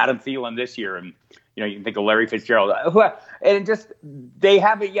 right? Adam Thielen this year, and you can think of Larry Fitzgerald, and just they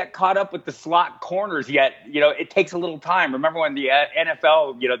haven't yet caught up with the slot corners yet. It takes a little time. Remember when the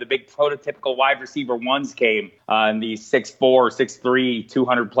NFL, the big prototypical wide receiver ones came, and these 6'4", 6'3",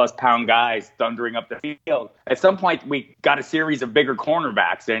 200+ pound guys thundering up the field. At some point, we got a series of bigger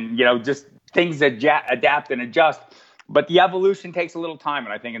cornerbacks, and just things that adapt and adjust. But the evolution takes a little time,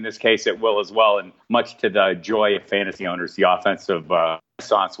 and I think in this case it will as well. And much to the joy of fantasy owners, the offensive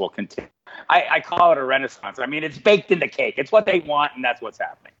renaissance will continue. I call it a renaissance. I mean, it's baked in the cake. It's what they want, and that's what's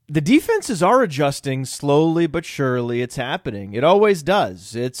happening. The defenses are adjusting slowly but surely. It's happening. It always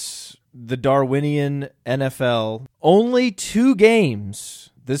does. It's the Darwinian NFL. Only 2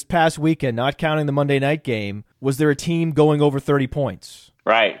 games this past weekend, not counting the Monday night game, was there a team going over 30 points.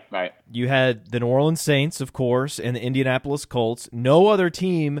 Right. You had the New Orleans Saints, of course, and the Indianapolis Colts. No other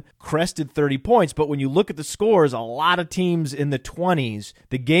team crested 30 points, but when you look at the scores, a lot of teams in the 20s.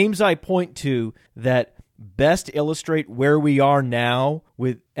 The games I point to that best illustrate where we are now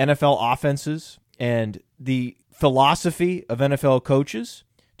with NFL offenses and the philosophy of NFL coaches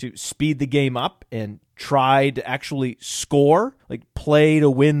to speed the game up and try to actually score, like play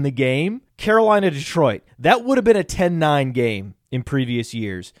to win the game. Carolina-Detroit, that would have been a 10-9 game in previous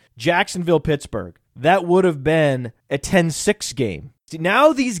years. Jacksonville-Pittsburgh, that would have been a 10-6 game. See,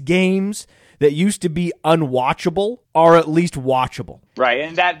 now these games that used to be unwatchable are at least watchable. Right,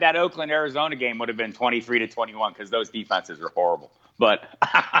 and that Oakland-Arizona game would have been 23-21 because those defenses are horrible. But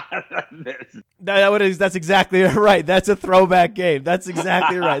that's exactly right. That's a throwback game. That's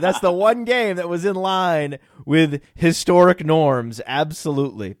exactly right. That's the one game that was in line with historic norms.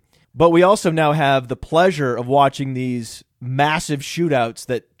 Absolutely. But we also now have the pleasure of watching these massive shootouts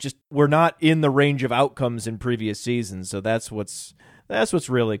that just were not in the range of outcomes in previous seasons. So that's what's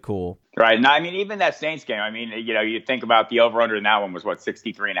really cool. Right. Now, I mean, even that Saints game, I mean, you think about the over-under in that one was,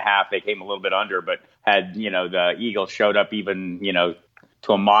 63.5. They came a little bit under, but had, the Eagles showed up even,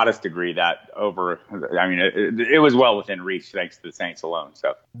 to a modest degree that over, I mean, it was well within reach thanks to the Saints alone.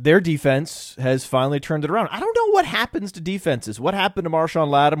 So their defense has finally turned it around. I don't know what happens to defenses. What happened to Marshawn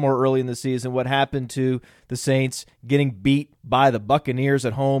Lattimore early in the season? What happened to the Saints getting beat by the Buccaneers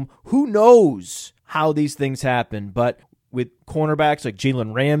at home? Who knows how these things happen? But with cornerbacks like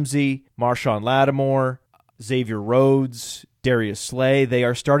Jalen Ramsey, Marshawn Lattimore, Xavier Rhodes, Darius Slay, they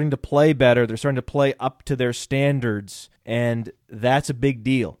are starting to play better. They're starting to play up to their standards, and that's a big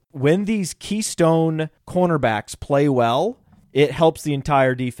deal. When these keystone cornerbacks play well, it helps the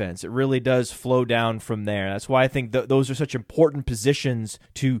entire defense. It really does flow down from there. That's why I think those are such important positions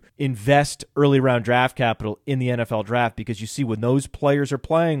to invest early round draft capital in the NFL draft, because you see when those players are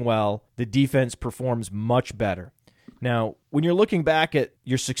playing well, the defense performs much better. Now, when you're looking back at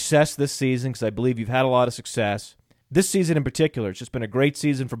your success this season, because I believe you've had a lot of success, this season in particular, it's just been a great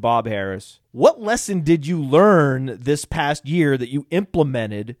season for Bob Harris. What lesson did you learn this past year that you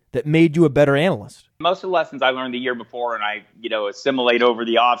implemented that made you a better analyst? Most of the lessons I learned the year before, and I, assimilate over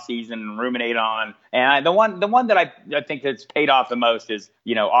the off season and ruminate on. And the one that I think that's paid off the most is,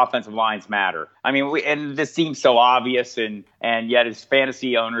 offensive lines matter. I mean, and this seems so obvious, and yet as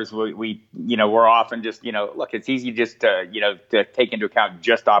fantasy owners, we're often just, look, it's easy just to take into account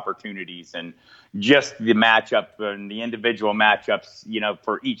just opportunities and just the matchup and the individual matchups,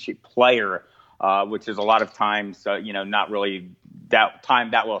 for each player, which is a lot of times, not really that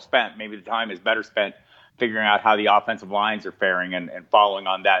time that well spent. Maybe the time is better spent figuring out how the offensive lines are faring and following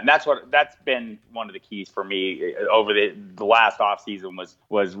on that. And that's been one of the keys for me over the last offseason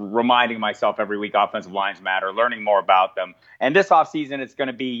was reminding myself every week offensive lines matter, learning more about them. And this offseason, it's going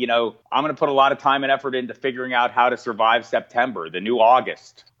to be, I'm going to put a lot of time and effort into figuring out how to survive September, the new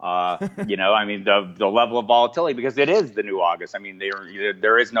August. The level of volatility, because it is the new August. I mean,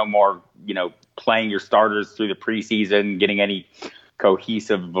 there is no more, playing your starters through the preseason, getting any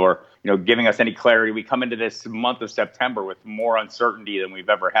cohesive or, giving us any clarity. We come into this month of September with more uncertainty than we've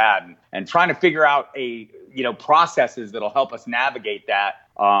ever had, and trying to figure out processes that'll help us navigate that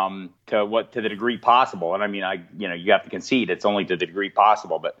to the degree possible. And I mean, you have to concede it's only to the degree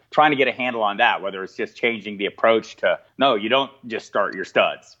possible, but trying to get a handle on that, whether it's just changing the approach to, no, you don't just start your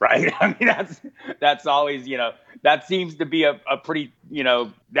studs, right? I mean, that's always, that seems to be a pretty,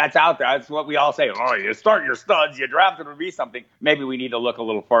 that's out there. That's what we all say. Oh, you start your studs, you draft it to be something. Maybe we need to look a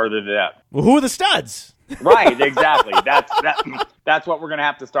little further than that. Well, who are the studs? Right, exactly. That's what we're going to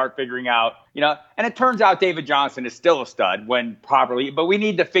have to start figuring out, and it turns out David Johnson is still a stud when properly, but we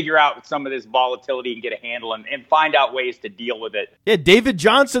need to figure out some of this volatility and get a handle and find out ways to deal with it. Yeah, David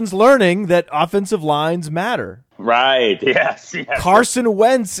Johnson's learning that offensive lines matter. Right, yes. Carson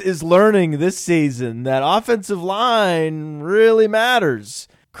Wentz is learning this season that offensive line really matters.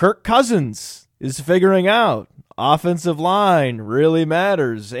 Kirk Cousins is figuring out offensive line really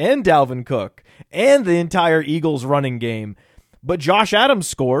matters, and Dalvin Cook, and the entire Eagles running game. But Josh Adams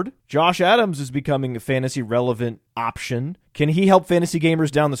scored. Josh Adams is becoming a fantasy relevant option. Can he help fantasy gamers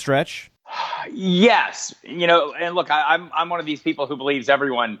down the stretch? Yes. And look, I'm one of these people who believes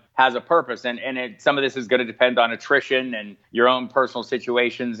everyone has a purpose, and some of this is going to depend on attrition and your own personal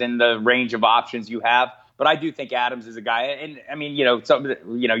situations and the range of options you have. But I do think Adams is a guy, and I mean, you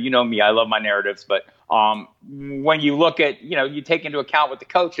know me, I love my narratives, but when you look at, you take into account what the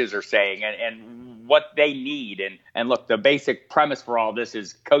coaches are saying and what they need, and look, the basic premise for all this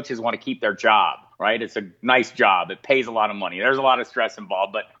is coaches want to keep their job, right? It's a nice job. It pays a lot of money. There's a lot of stress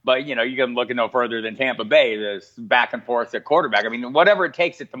involved, but you can look no further than Tampa Bay, this back and forth at quarterback. I mean, whatever it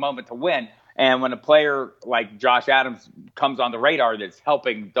takes at the moment to win. And when a player like Josh Adams comes on the radar that's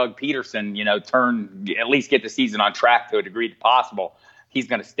helping Doug Peterson, at least get the season on track to a degree possible, he's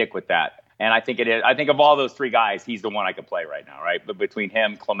going to stick with that. And I think of all those three guys, he's the one I could play right now, right? But between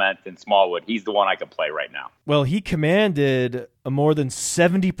him, Clement, and Smallwood, he's the one I could play right now. Well, he commanded a more than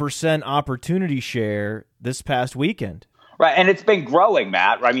 70% opportunity share this past weekend. Right, and it's been growing,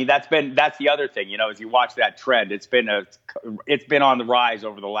 Matt. I mean, that's the other thing. As you watch that trend, it's been on the rise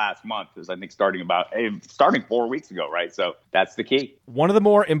over the last month. As I think starting 4 weeks ago, right? So that's the key. One of the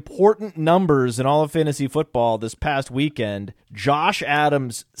more important numbers in all of fantasy football this past weekend: Josh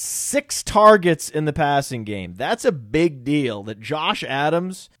Adams, 6 targets in the passing game. That's a big deal. That Josh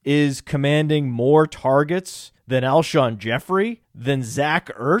Adams is commanding more targets than Alshon Jeffrey, than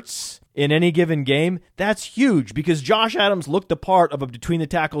Zach Ertz in any given game. That's huge, because Josh Adams looked the part of a between the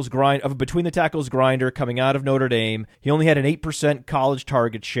tackles grinder coming out of Notre Dame. He only had an 8% college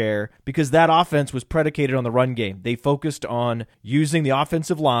target share because that offense was predicated on the run game. They focused on using the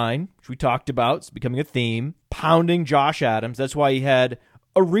offensive line, which we talked about, it's becoming a theme, pounding Josh Adams. That's why he had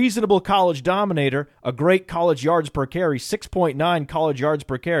a reasonable college dominator, a great college yards per carry, 6.9 college yards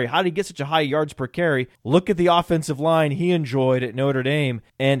per carry. How did he get such a high yards per carry? Look at the offensive line he enjoyed at Notre Dame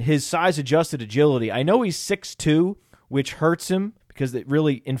and his size-adjusted agility. I know he's 6'2", which hurts him because it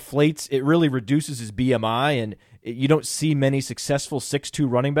really reduces his BMI, and you don't see many successful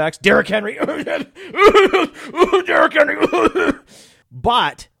 6'2" running backs. Derrick Henry. Derrick Henry.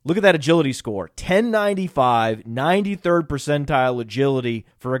 But look at that agility score, 1095, 93rd percentile agility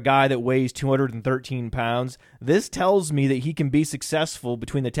for a guy that weighs 213 pounds. This tells me that he can be successful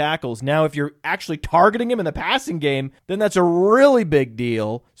between the tackles. Now, if you're actually targeting him in the passing game, then that's a really big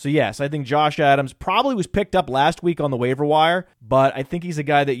deal. So yes, I think Josh Adams probably was picked up last week on the waiver wire, but I think he's a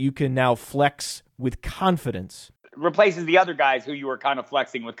guy that you can now flex with confidence. replaces the other guys who you were kind of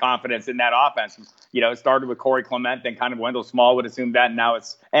flexing with confidence in that offense. It started with Corey Clement, then kind of Wendell Smallwood assumed that, and now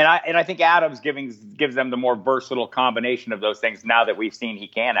it's and I think Adams gives them the more versatile combination of those things now that we've seen he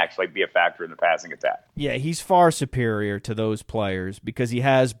can actually be a factor in the passing attack. Yeah, he's far superior to those players because he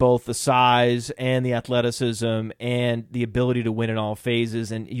has both the size and the athleticism and the ability to win in all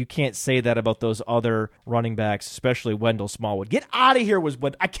phases, and you can't say that about those other running backs, especially Wendell Smallwood. Get out of here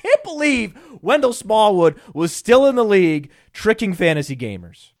I can't believe Wendell Smallwood was still in the league tricking fantasy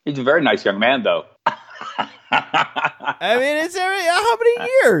gamers. He's a very nice young man, though. I mean, how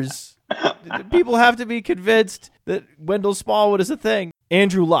many years? People have to be convinced that Wendell Smallwood is a thing.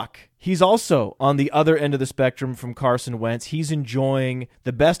 Andrew Luck. He's also on the other end of the spectrum from Carson Wentz. He's enjoying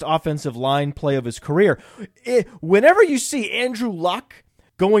the best offensive line play of his career. Whenever you see Andrew Luck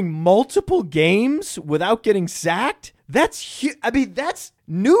going multiple games without getting sacked, that's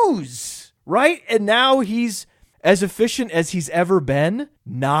news, right? And now he's as efficient as he's ever been.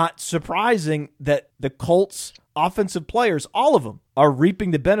 Not surprising that the Colts offensive players, all of them, are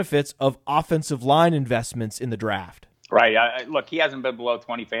reaping the benefits of offensive line investments in the draft. Right. Look, he hasn't been below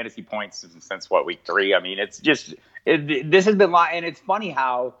 20 fantasy points since week 3. I mean, it's just this has been and it's funny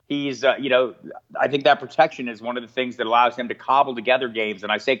how he's I think that protection is one of the things that allows him to cobble together games.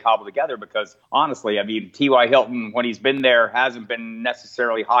 And I say cobble together because honestly, I mean, T.Y. Hilton, when he's been there, hasn't been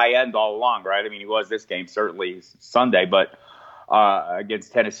necessarily high end all along. Right. I mean, he was this game, certainly Sunday, but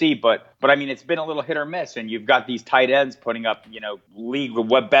against Tennessee, but I mean, it's been a little hit or miss, and you've got these tight ends putting up, league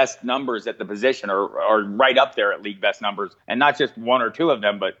best numbers at the position, or right up there at league best numbers, and not just 1 or 2 of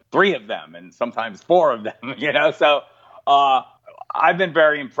them, but 3 of them, and sometimes 4 of them. So I've been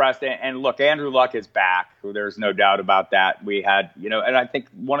very impressed. And look, Andrew Luck is back. There's no doubt about that. We had, and I think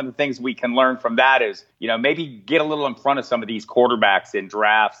one of the things we can learn from that is, maybe get a little in front of some of these quarterbacks in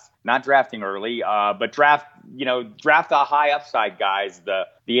drafts. Not drafting early, but draft the high upside guys,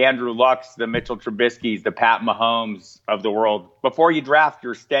 the Andrew Lucks, the Mitchell Trubisky's, the Pat Mahomes of the world, before you draft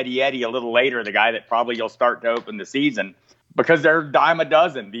your steady Eddie a little later, the guy that probably you'll start to open the season, because they're a dime a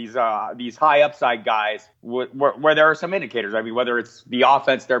dozen, these high upside guys where there are some indicators. I mean, whether it's the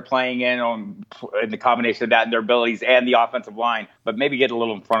offense they're playing in the combination of that and their abilities and the offensive line, but maybe get a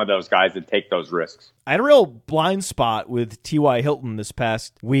little in front of those guys and take those risks. I had a real blind spot with T.Y. Hilton this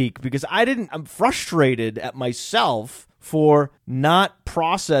past week because I'm frustrated at myself for not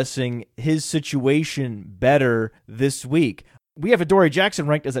processing his situation better this week. We have Adoree Jackson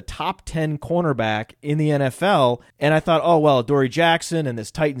ranked as a top 10 cornerback in the NFL, and I thought, oh, well, Adoree Jackson and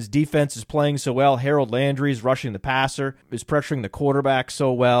this Titans defense is playing so well. Harold Landry is rushing the passer, is pressuring the quarterback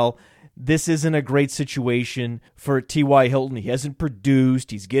so well. This isn't a great situation for T.Y. Hilton. He hasn't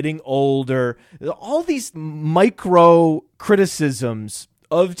produced. He's getting older. All these micro criticisms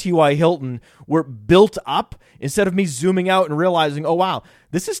of T.Y. Hilton were built up instead of me zooming out and realizing, oh, wow,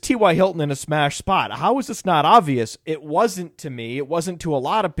 this is T.Y. Hilton in a smash spot. How is this not obvious? It wasn't to me. It wasn't to a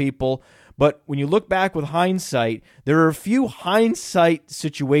lot of people. But when you look back with hindsight, there are a few hindsight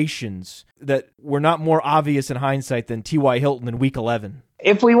situations that were not more obvious in hindsight than T.Y. Hilton in Week 11.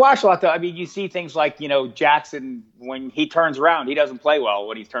 If we watch a lot, though, I mean, you see things like, Jackson, when he turns around, he doesn't play well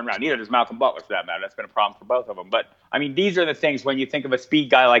when he's turned around. Neither does Malcolm Butler, for that matter. That's been a problem for both of them. But, I mean, these are the things when you think of a speed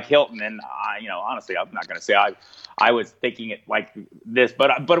guy like Hilton, and, honestly, I'm not going to say I was thinking it like this.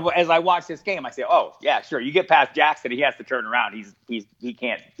 But as I watch this game, I say, oh, yeah, sure. You get past Jackson, he has to turn around. He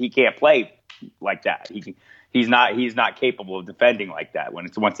can't play like that. He's not capable of defending like that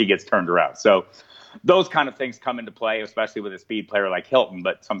once he gets turned around. So those kind of things come into play, especially with a speed player like Hilton,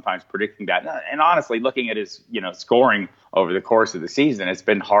 but sometimes predicting that. And honestly, looking at his, scoring over the course of the season, it's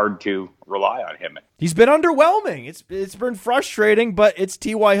been hard to rely on him. He's been underwhelming. It's been frustrating, but it's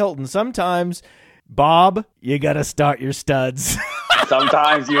T.Y. Hilton. Sometimes, Bob, you got to start your studs.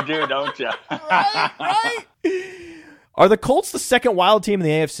 Sometimes you do, don't you? Right. Are the Colts the second wild team in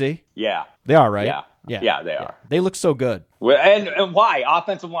the AFC? Yeah. They are, right? Yeah, they are. They look so good. Well, and why?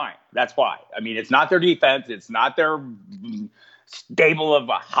 Offensive line. That's why. I mean, it's not their defense. It's not their stable of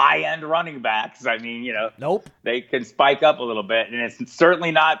high-end running backs. I mean, Nope. They can spike up a little bit, and it's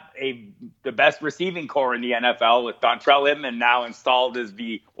certainly not the best receiving core in the NFL with Dontrell Inman now installed as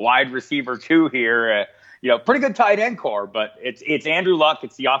the wide receiver 2 here. Pretty good tight end core, but it's Andrew Luck.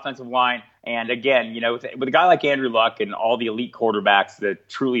 It's the offensive line. And again, with a guy like Andrew Luck and all the elite quarterbacks, the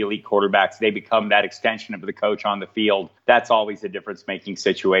truly elite quarterbacks, they become that extension of the coach on the field. That's always a difference-making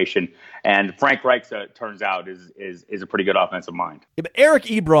situation. And Frank Reich, turns out, is a pretty good offensive mind. Yeah, but Eric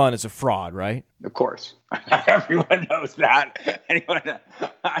Ebron is a fraud, right? Of course. Everyone knows that.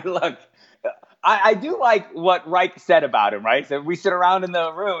 I do like what Reich said about him, right? So we sit around in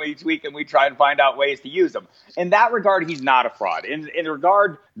the room each week and we try and find out ways to use him. In that regard, he's not a fraud. In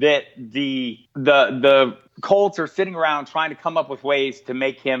regard that the Colts are sitting around trying to come up with ways to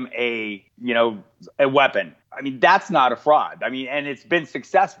make him a weapon. I mean, that's not a fraud. I mean, and it's been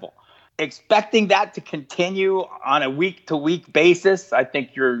successful. Expecting that to continue on a week-to-week basis, I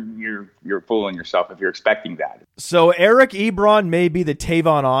think you're fooling yourself if you're expecting that. So Eric Ebron may be the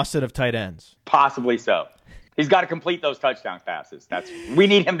Tavon Austin of tight ends. Possibly so. He's got to complete those touchdown passes. We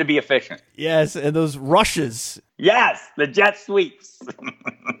need him to be efficient. Yes, and those rushes. Yes, the jet sweeps.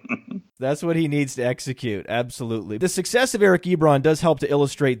 That's what he needs to execute. Absolutely. The success of Eric Ebron does help to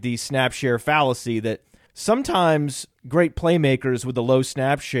illustrate the snap share fallacy that sometimes great playmakers with the low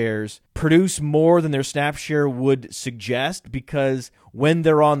snap shares produce more than their snap share would suggest because when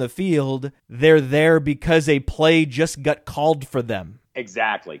they're on the field, they're there because a play just got called for them.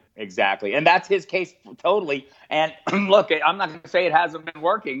 Exactly. And that's his case totally. And look, I'm not going to say it hasn't been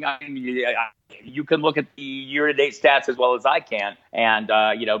working. I mean, you can look at the year-to-date stats as well as I can. And,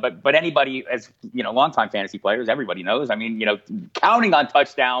 but anybody, as, longtime fantasy players, everybody knows. I mean, counting on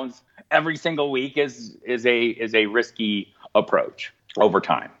touchdowns every single week is a risky approach over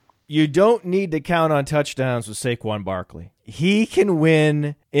time. You don't need to count on touchdowns with Saquon Barkley. He can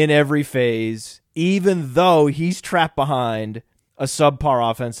win in every phase, even though he's trapped behind a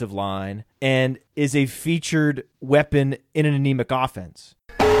subpar offensive line and is a featured weapon in an anemic offense.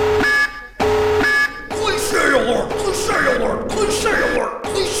 Cliche alert! Cliche alert! Cliche alert!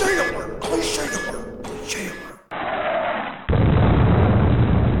 Cliche alert! Cliche alert! Cliche alert!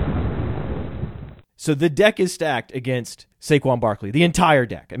 So the deck is stacked against Saquon Barkley, the entire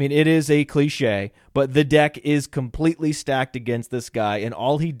deck. I mean, it is a cliche, but the deck is completely stacked against this guy, and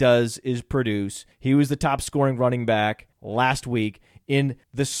all he does is produce. He was the top scoring running back last week in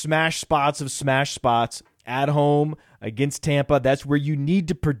the smash spots of smash spots at home against Tampa. That's where you need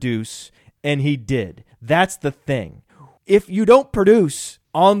to produce, and he did. That's the thing. If you don't produce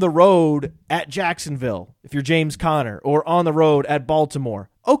on the road at Jacksonville, if you're James Conner, or on the road at Baltimore,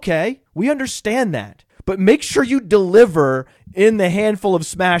 okay, we understand that. But make sure you deliver in the handful of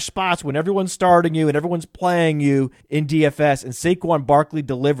smash spots when everyone's starting you and everyone's playing you in DFS, and Saquon Barkley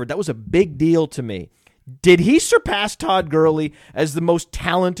delivered. That was a big deal to me. Did he surpass Todd Gurley as the most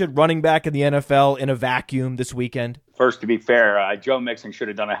talented running back in the NFL in a vacuum this weekend? First, to be fair, Joe Mixon should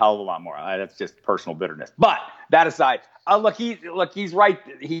have done a hell of a lot more. That's just personal bitterness. But that aside, he's right.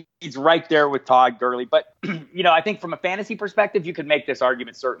 He's right there with Todd Gurley. But I think from a fantasy perspective, you could make this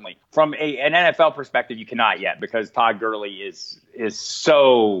argument certainly. From an NFL perspective, you cannot yet because Todd Gurley is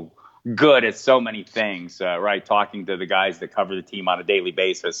so good at so many things. Right, talking to the guys that cover the team on a daily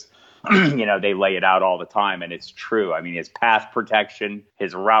basis. They lay it out all the time, and it's true. I mean, his pass protection,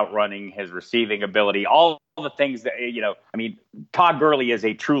 his route running, his receiving ability, all the things that, Todd Gurley is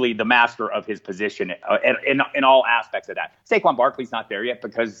truly the master of his position in all aspects of that. Saquon Barkley's not there yet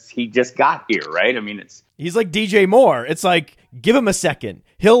because he just got here, right? I mean, he's like DJ Moore. It's like, give him a second.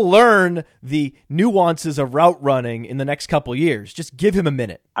 He'll learn the nuances of route running in the next couple years. Just give him a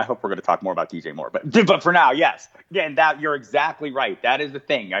minute. I hope we're going to talk more about DJ Moore, but for now, yes. Again, you're exactly right. That is the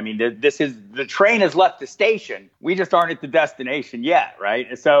thing. I mean, the train has left the station. We just aren't at the destination yet,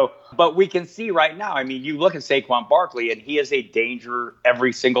 right? So, but we can see right now. I mean, you look at Saquon Barkley, and he is a danger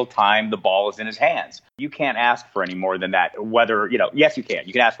every single time the ball is in his hands. You can't ask for any more than that. Whether yes, you can.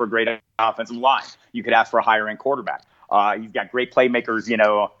 You can ask for a great offensive line. You could ask for a higher end quarterback. You've got great playmakers,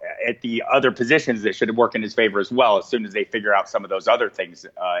 at the other positions that should work in his favor as well as soon as they figure out some of those other things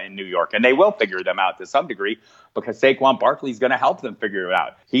in New York. And they will figure them out to some degree because Saquon Barkley is going to help them figure it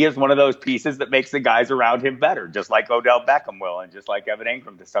out. He is one of those pieces that makes the guys around him better, just like Odell Beckham will and just like Evan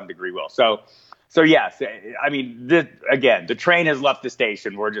Ingram to some degree will. So yes, I mean, the train has left the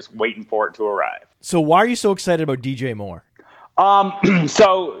station. We're just waiting for it to arrive. So why are you so excited about DJ Moore?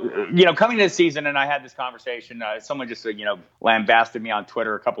 Coming to the season, and I had this conversation, someone just, lambasted me on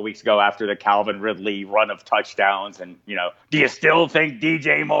Twitter a couple weeks ago after the Calvin Ridley run of touchdowns. And, do you still think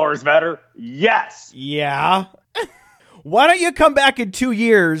DJ Moore is better? Yes. Yeah. Why don't you come back in 2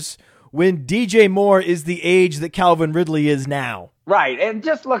 years when DJ Moore is the age that Calvin Ridley is now? Right. And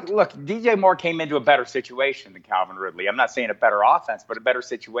just look, DJ Moore came into a better situation than Calvin Ridley. I'm not saying a better offense, but a better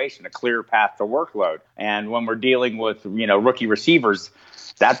situation, a clear path to workload. And when we're dealing with, rookie receivers,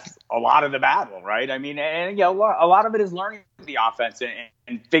 that's a lot of the battle, right? I mean, and a lot of it is learning the offense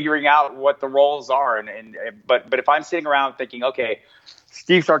and figuring out what the roles are. But if I'm sitting around thinking, okay,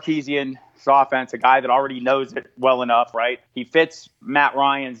 Steve Sarkisian, offense, a guy that already knows it well enough, right? He fits Matt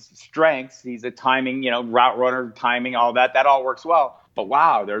Ryan's strengths. He's a timing, route runner, timing, all that. That all works well. but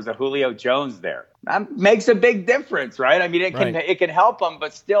wow, there's a Julio Jones there. That makes a big difference, right? I mean, it can help them,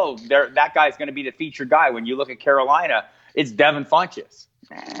 but still, that guy's going to be the featured guy. When you look at Carolina, it's Devin Funchess.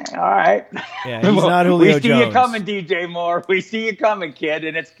 All right. Yeah, he's not Julio Jones. We see you coming, DJ Moore. We see you coming, kid.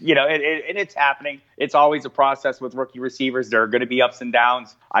 And it's, it's happening. It's always a process with rookie receivers. There are going to be ups and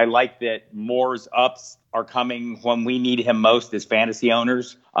downs. I like that Moore's ups are coming when we need him most as fantasy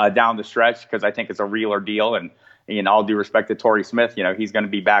owners down the stretch, because I think it's a realer deal. And in all due respect to Torrey Smith, he's going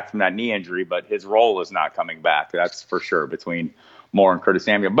to be back from that knee injury, but his role is not coming back. That's for sure, between Moore and Curtis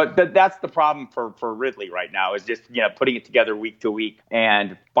Samuel. But that's the problem for Ridley right now, is just, putting it together week to week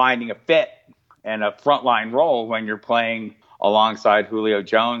and finding a fit and a frontline role when you're playing alongside Julio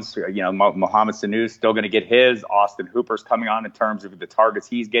Jones. Mohamed Sanu's still going to get his. Austin Hooper's coming on in terms of the targets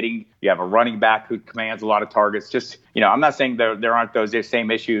he's getting. You have a running back who commands a lot of targets. Just, I'm not saying there aren't those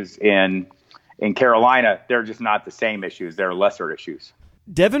same issues in Carolina. They're just not the same issues. They're lesser issues.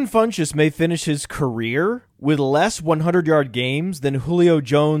 Devin Funchess may finish his career with less 100-yard games than Julio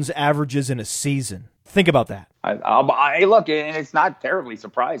Jones averages in a season. Think about that. I look, and it's not terribly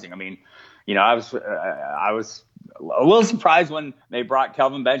surprising. I mean, I was a little surprised when they brought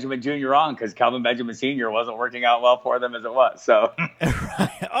Kelvin Benjamin Jr. on, because Kelvin Benjamin Sr. wasn't working out well for them as it was. So,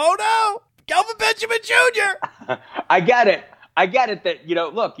 right. Oh no, Kelvin Benjamin Jr. I get it that,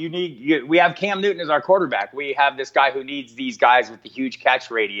 look, we have Cam Newton as our quarterback. We have this guy who needs these guys with the huge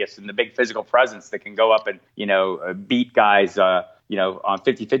catch radius and the big physical presence that can go up and, beat guys, on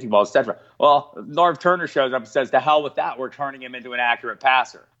 50-50 balls, etc. Well, Norv Turner shows up and says, to hell with that. We're turning him into an accurate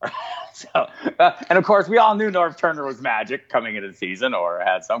passer. So, and of course, we all knew Norv Turner was magic coming into the season, or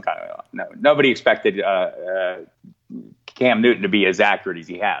had some kind of, nobody expected Cam Newton to be as accurate as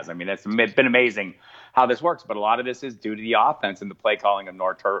he has. I mean, it's been amazing how this works, but a lot of this is due to the offense and the play calling of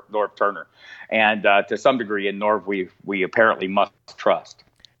Norv Turner. And to some degree, in Norv, we apparently must trust.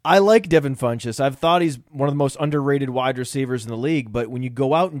 I like Devin Funchess. I've thought he's one of the most underrated wide receivers in the league, but when you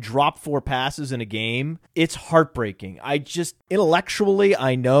go out and drop 4 passes in a game, it's heartbreaking. Intellectually,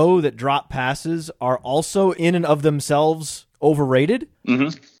 I know that drop passes are also in and of themselves overrated,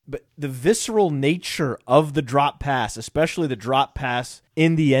 but the visceral nature of the drop pass, especially the drop pass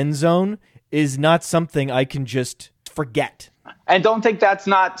in the end zone, is not something I can just forget. And don't think that's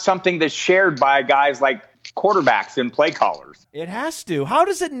not something that's shared by guys like quarterbacks and play callers. It has to. How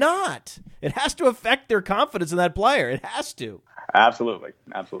does it not? It has to affect their confidence in that player. It has to. Absolutely.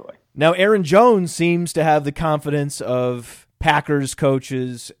 Now, Aaron Jones seems to have the confidence of Packers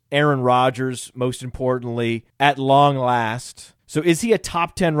coaches, Aaron Rodgers, most importantly, at long last. So is he a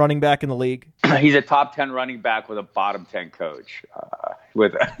top 10 running back in the league? He's a top 10 running back with a bottom 10 coach.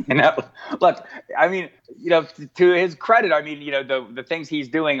 Look, I mean, to his credit, I mean, the things he's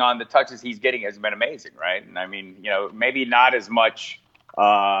doing on the touches he's getting has been amazing, right? And I mean, maybe not as much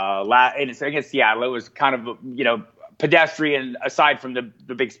against Seattle. It was kind of, pedestrian aside from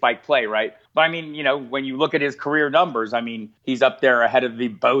the big spike play, right? But I mean, when you look at his career numbers, I mean, he's up there ahead of the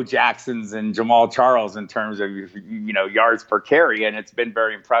Bo Jacksons and Jamal Charles in terms of, yards per carry, and it's been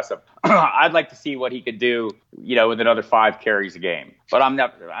very impressive. I'd like to see what he could do, with another 5 carries a game. But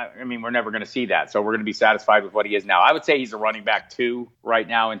we're never going to see that. So we're going to be satisfied with what he is now. I would say he's a running back 2 right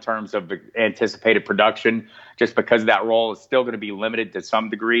now in terms of anticipated production, just because that role is still going to be limited to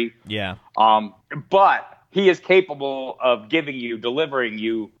some degree. Yeah. But he is capable of delivering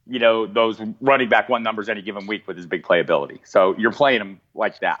you, those running back 1 numbers any given week with his big playability. So you're playing him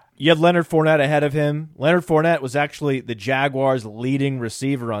like that. You had Leonard Fournette ahead of him. Leonard Fournette was actually the Jaguars' leading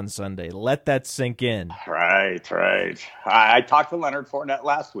receiver on Sunday. Let that sink in. Right. I talked to Leonard Fournette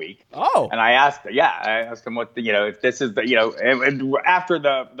last week. Oh. And I asked him what if this is after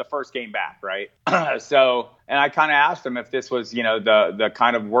the first game back, right? And I kind of asked him if this was, the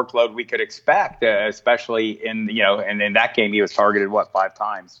kind of workload we could expect, especially and in that game he was targeted 5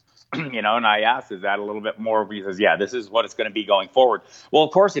 times. And I asked, is that a little bit more? He says, yeah, this is what it's going to be going forward. Well,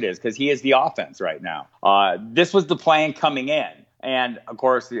 of course it is, because he is the offense right now. This was the plan coming in. And, of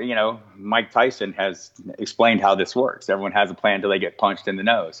course, Mike Tyson has explained how this works. Everyone has a plan until they get punched in the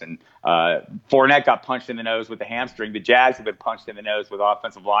nose. And Fournette got punched in the nose with the hamstring. The Jags have been punched in the nose with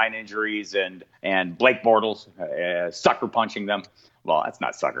offensive line injuries and Blake Bortles sucker punching them. Well, that's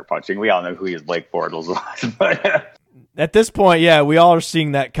not sucker punching. We all know who he is, Blake Bortles. But at this point, yeah, we all are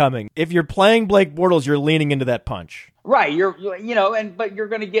seeing that coming. If you're playing Blake Bortles, you're leaning into that punch. Right, but you're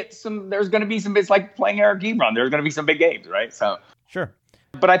going to get some. There's going to be some. It's like playing Eric Ebron. There's going to be some big games, right? So sure.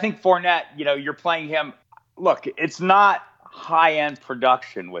 But I think Fournette, you're playing him. Look, it's not high end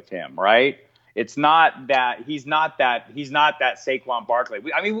production with him, right? It's not that he's not that Saquon Barkley.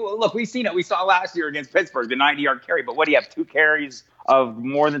 Look, we've seen it. We saw last year against Pittsburgh, the 90-yard carry. But what do you have? 2 carries of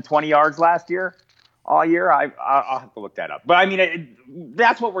more than 20 yards last year? All year? I'll have to look that up. But I mean,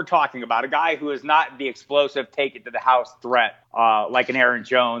 that's what we're talking about. A guy who is not the explosive, take it to the house threat like an Aaron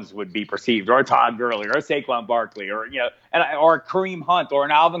Jones would be perceived, or a Todd Gurley, or a Saquon Barkley, or or a Kareem Hunt, or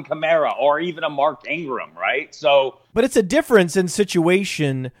an Alvin Kamara, or even a Mark Ingram, right? So, but it's a difference in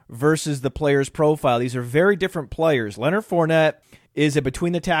situation versus the player's profile. These are very different players. Leonard Fournette is a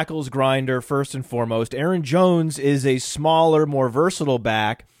between the tackles grinder first and foremost. Aaron Jones is a smaller, more versatile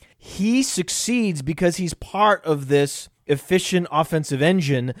back. He succeeds because he's part of this efficient offensive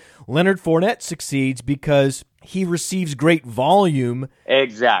engine. Leonard Fournette succeeds because he receives great volume.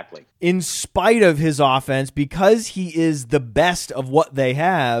 Exactly. In spite of his offense, because he is the best of what they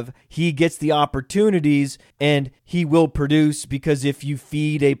have, he gets the opportunities and he will produce, because if you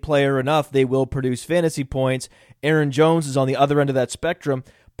feed a player enough, they will produce fantasy points. Aaron Jones is on the other end of that spectrum,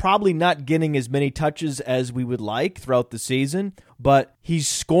 probably not getting as many touches as we would like throughout the season, but he's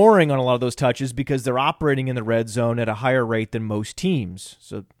scoring on a lot of those touches because they're operating in the red zone at a higher rate than most teams.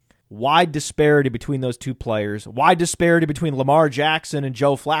 So wide disparity between those two players, wide disparity between Lamar Jackson and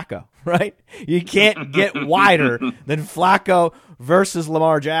Joe Flacco, right? You can't get wider than Flacco versus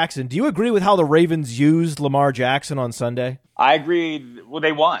Lamar Jackson. Do you agree with how the Ravens used Lamar Jackson on Sunday? I agree. Well,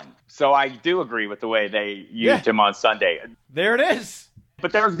 they won. So I do agree with the way they used him on Sunday. There it is.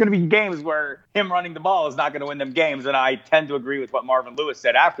 But there's going to be games where him running the ball is not going to win them games. And I tend to agree with what Marvin Lewis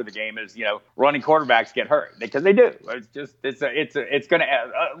said after the game is, running quarterbacks get hurt, because they do. It's just, it's going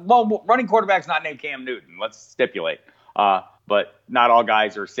to, running quarterbacks not named Cam Newton. Let's stipulate. But not all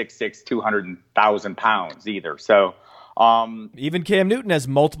guys are 6'6", 200,000 pounds either. So, even Cam Newton has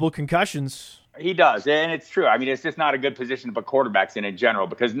multiple concussions. He does, and it's true. I mean, it's just not a good position to put quarterbacks in general,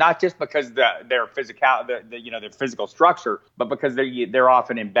 because not just because their physical structure, but because they're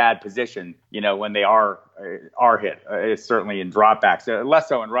often in bad position. When they are hit, it's certainly in dropbacks, less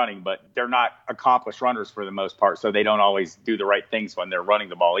so in running, but they're not accomplished runners for the most part, so they don't always do the right things when they're running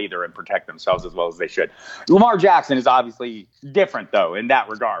the ball either and protect themselves as well as they should. Lamar Jackson is obviously different though in that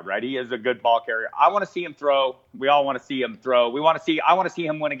regard, right? He is a good ball carrier. I want to see him throw. We all want to see him throw. I want to see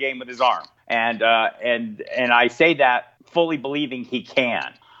him win a game with his arm. And I say that fully believing he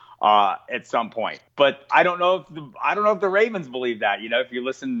can at some point. But I don't know if the Ravens believe that. If you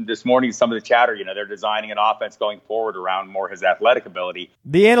listen this morning to some of the chatter, they're designing an offense going forward around more his athletic ability.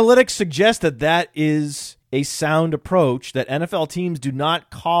 The analytics suggest that is a sound approach, that NFL teams do not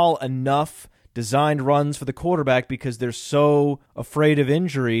call enough designed runs for the quarterback because they're so afraid of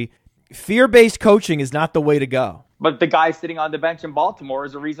injury. Fear-based coaching is not the way to go. But the guy sitting on the bench in Baltimore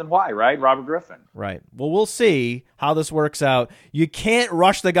is a reason why, right? Robert Griffin. Right. Well, we'll see how this works out. You can't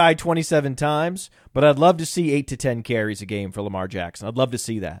rush the guy 27 times, but I'd love to see 8 to 10 carries a game for Lamar Jackson. I'd love to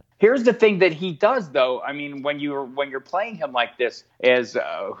see that. Here's the thing that he does, though. I mean, when you're playing him like this, as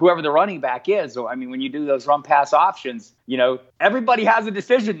whoever the running back is, so, I mean, when you do those run pass options, everybody has a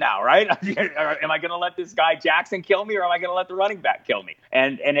decision now, right? Am I going to let this guy Jackson kill me, or am I going to let the running back kill me?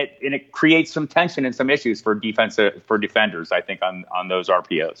 And it creates some tension and some issues for defenders, I think, on those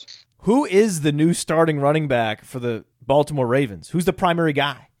RPOs. Who is the new starting running back for the Baltimore Ravens? Who's the primary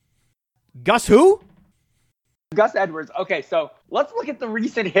guy? Gus who? Gus Edwards. Okay, so let's look at the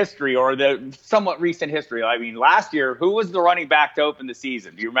recent history, or the somewhat recent history. I mean, last year, who was the running back to open the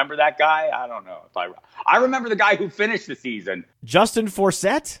season? Do you remember that guy? I don't know. I remember the guy who finished the season. Justin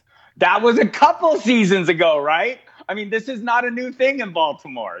Forsett? That was a couple seasons ago, right? I mean, this is not a new thing in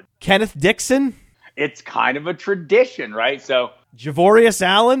Baltimore. Kenneth Dixon? It's kind of a tradition, right? So Javorius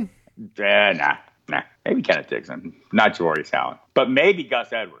Allen? Nah. Maybe Kenneth Dixon. Not Javorius Allen. But maybe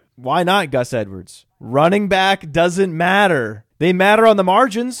Gus Edwards. Why not Gus Edwards? Running back doesn't matter. They matter on the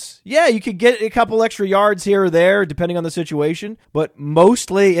margins. Yeah, you could get a couple extra yards here or there, depending on the situation, but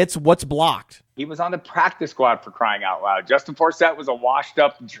mostly it's what's blocked. He was on the practice squad, for crying out loud. Justin Forsett was a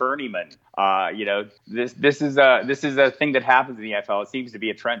washed-up journeyman. This is a thing that happens in the NFL. It seems to be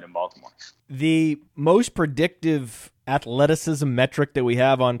a trend in Baltimore. The most predictive athleticism metric that we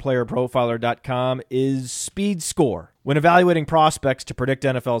have on playerprofiler.com is speed score. When evaluating prospects to predict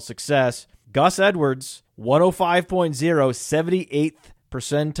NFL success, Gus Edwards, 105.0, 78th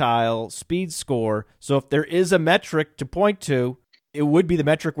percentile speed score. So if there is a metric to point to, it would be the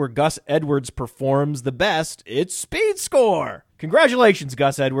metric where Gus Edwards performs the best. It's speed score. Congratulations,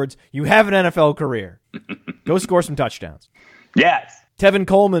 Gus Edwards. You have an NFL career. Go score some touchdowns. Yes. Tevin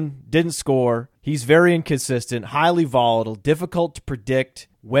Coleman didn't score. He's very inconsistent, highly volatile, difficult to predict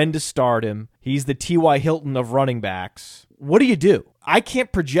when to start him. He's the T.Y. Hilton of running backs. What do you do? I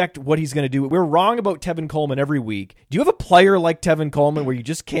can't project what he's going to do. We're wrong about Tevin Coleman every week. Do you have a player like Tevin Coleman where you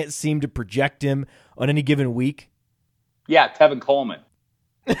just can't seem to project him on any given week? Yeah, Tevin Coleman.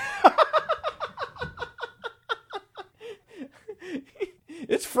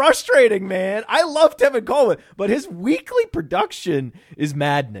 It's frustrating, man. I love Tevin Coleman, but his weekly production is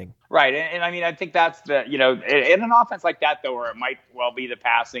maddening. Right. And I mean, I think that's in an offense like that, though, where it might well be the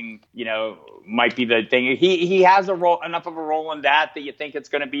passing, might be the thing. He has enough of a role in that you think it's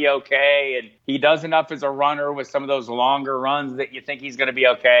going to be okay. And he does enough as a runner with some of those longer runs that you think he's going to be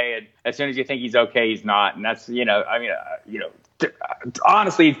okay. And as soon as you think he's okay, he's not. And that's,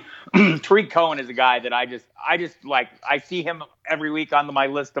 honestly, Tariq Cohen is a guy that I just like. I see him every week on my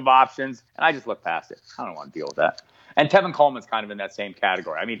list of options, and I just look past it. I don't want to deal with that. And Tevin Coleman's kind of in that same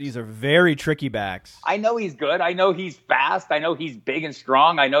category. I mean, these are very tricky backs. I know he's good. I know he's fast. I know he's big and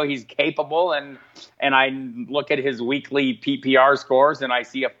strong. I know he's capable. And I look at his weekly PPR scores, and I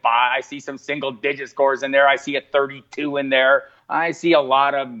see I see some single-digit scores in there. I see a 32 in there. I see a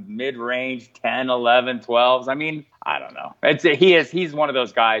lot of mid-range 10, 11, 12s. I mean, I don't know. He's one of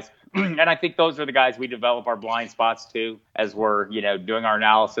those guys. And I think those are the guys we develop our blind spots to as we're, doing our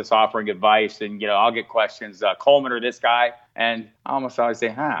analysis, offering advice. And, I'll get questions, Coleman or this guy. And I almost always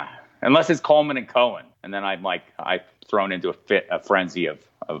say, unless it's Coleman and Cohen. And then I've thrown into a frenzy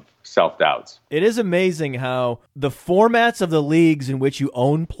of self-doubts. It is amazing how the formats of the leagues in which you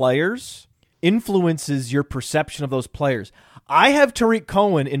own players influences your perception of those players. I have Tariq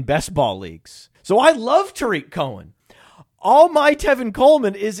Cohen in best ball leagues. So I love Tariq Cohen. All my Tevin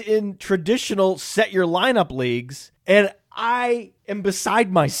Coleman is in traditional set your lineup leagues, and I am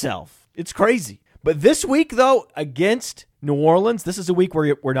beside myself. It's crazy. But this week, though, against New Orleans, this is a week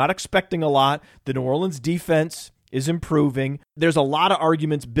where we're not expecting a lot. The New Orleans defense is improving. There's a lot of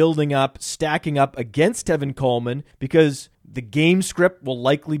arguments building up, stacking up against Tevin Coleman because the game script will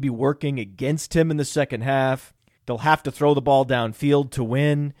likely be working against him in the second half. They'll have to throw the ball downfield to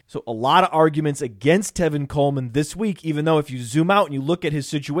win. So a lot of arguments against Tevin Coleman this week, even though if you zoom out and you look at his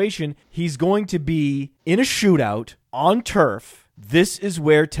situation, he's going to be in a shootout on turf. This is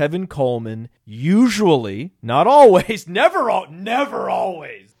where Tevin Coleman usually, not always, never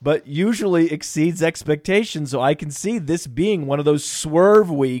always, but usually exceeds expectations. So I can see this being one of those swerve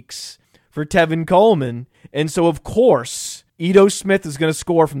weeks for Tevin Coleman. And so, of course, Ito Smith is going to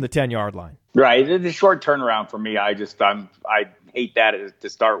score from the 10-yard line. Right. The short turnaround for me, I hate that to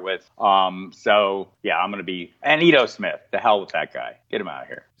start with. So, yeah, I'm going to be – and Ito Smith, the hell with that guy. Get him out of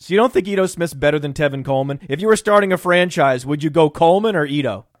here. So you don't think Ito Smith's better than Tevin Coleman? If you were starting a franchise, would you go Coleman or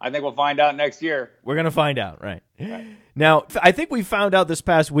Ito? I think we'll find out next year. We're going to find out, right? Now, I think we found out this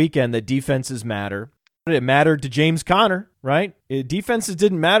past weekend that defenses matter. It mattered to James Conner, right? Defenses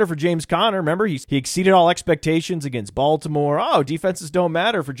didn't matter for James Conner. Remember, he exceeded all expectations against Baltimore. Oh, defenses don't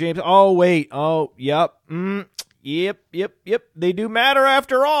matter for James. Oh, wait. Oh, yep. Yep. They do matter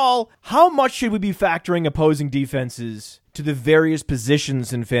after all. How much should we be factoring opposing defenses to the various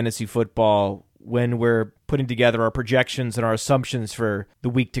positions in fantasy football when we're putting together our projections and our assumptions for the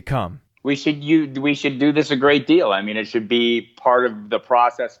week to come? We should do this a great deal. I mean, it should be part of the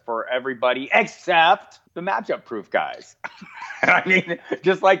process for everybody except the matchup-proof guys. I mean,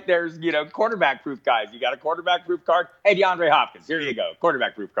 just like there's, quarterback-proof guys. You got a quarterback-proof card? Hey, DeAndre Hopkins, here you go,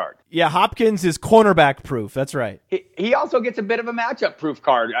 quarterback-proof card. Yeah, Hopkins is cornerback-proof. That's right. He also gets a bit of a matchup-proof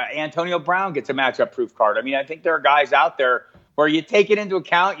card. Antonio Brown gets a matchup-proof card. I mean, I think there are guys out there where you take it into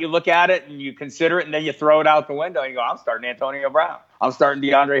account, you look at it, and you consider it, and then you throw it out the window, and you go, I'm starting Antonio Brown. I'm starting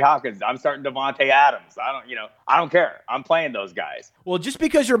DeAndre Hopkins. I'm starting Devontae Adams. I don't care. I'm playing those guys. Well, just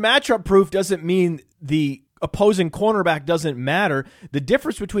because you're matchup proof doesn't mean the opposing cornerback doesn't matter. The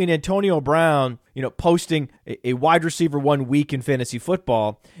difference between Antonio Brown, posting a wide receiver 1 week in fantasy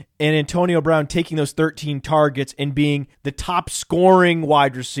football and Antonio Brown taking those 13 targets and being the top scoring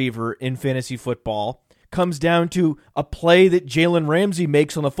wide receiver in fantasy football comes down to a play that Jalen Ramsey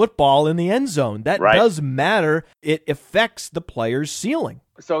makes on the football in the end zone. That does matter. It affects the player's ceiling.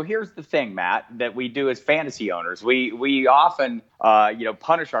 So here's the thing, Matt, that we do as fantasy owners. We often,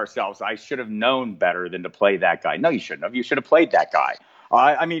 punish ourselves. I should have known better than to play that guy. No, you shouldn't have. You should have played that guy.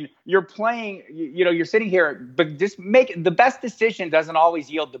 I mean, you're playing, you're sitting here, but just the best decision doesn't always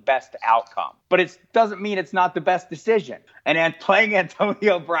yield the best outcome. But it doesn't mean it's not the best decision. And playing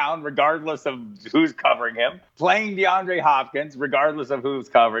Antonio Brown, regardless of who's covering him, playing DeAndre Hopkins, regardless of who's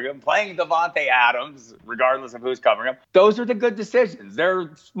covering him, playing Devontae Adams, regardless of who's covering him, those are the good decisions. They're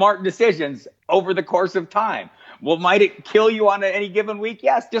smart decisions over the course of time. Well, might it kill you on any given week?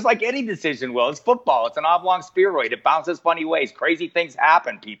 Yes, just like any decision will. It's football. It's an oblong spheroid. It bounces funny ways. Crazy things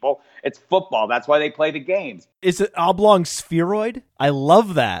happen, people. It's football. That's why they play the games. It's an oblong spheroid? I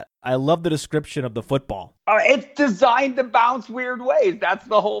love that. I love the description of the football. It's designed to bounce weird ways. That's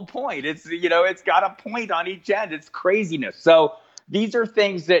the whole point. It's got a point on each end. It's craziness. So these are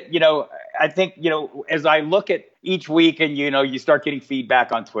things that, I think, as I look at each week and, you start getting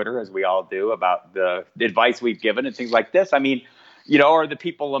feedback on Twitter, as we all do, about the advice we've given and things like this. I mean, or the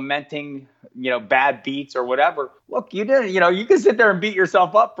people lamenting, bad beats or whatever. Look, you didn't, you can sit there and beat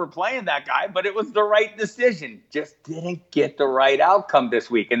yourself up for playing that guy, but it was the right decision. Just didn't get the right outcome this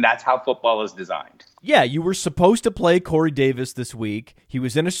week. And that's how football is designed. Yeah, you were supposed to play Corey Davis this week. He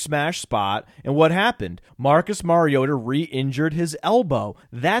was in a smash spot. And what happened? Marcus Mariota re-injured his elbow.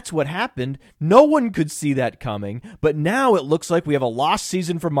 That's what happened. No one could see that coming. But now it looks like we have a lost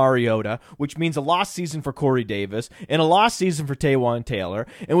season for Mariota, which means a lost season for Corey Davis, and a lost season for Taywan Taylor.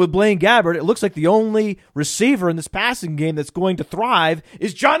 And with Blaine Gabbert, it looks like the only receiver in this passing game that's going to thrive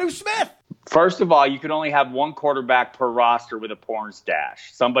is Jonnu Smith. First of all, you can only have one quarterback per roster with a porn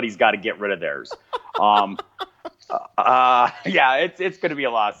stash. Somebody's got to get rid of theirs. It's going to be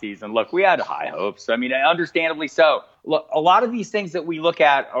a lost season. Look, we had high hopes. I mean, understandably so. Look, a lot of these things that we look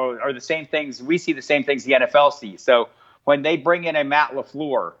at are the same things. We see the same things the NFL sees. So when they bring in a Matt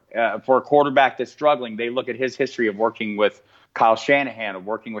LaFleur for a quarterback that's struggling, they look at his history of working with Kyle Shanahan, of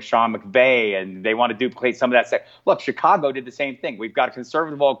working with Sean McVay, and they want to duplicate some of that stuff. Look, Chicago did the same thing. We've got a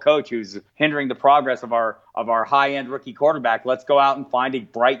conservative old coach who's hindering the progress of our high-end rookie quarterback. Let's go out and find a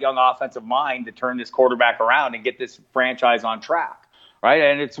bright young offensive mind to turn this quarterback around and get this franchise on track. Right.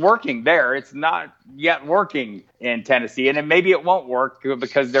 And it's working there. It's not yet working in Tennessee. And then maybe it won't work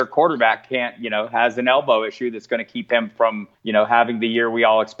because their quarterback has an elbow issue that's going to keep him from, having the year we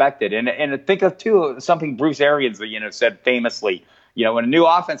all expected. And think of, too, something Bruce Arians, said famously, when a new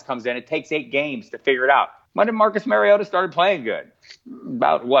offense comes in, it takes 8 games to figure it out. When did Marcus Mariota started playing good?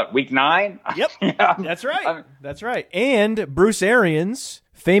 About week 9? Yep. That's right. That's right. And Bruce Arians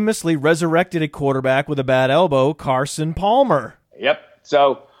famously resurrected a quarterback with a bad elbow, Carson Palmer. Yep.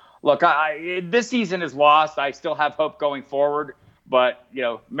 So, look, this season is lost. I still have hope going forward. But,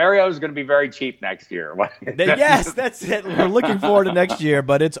 Mariota's going to be very cheap next year. Yes, that's it. We're looking forward to next year.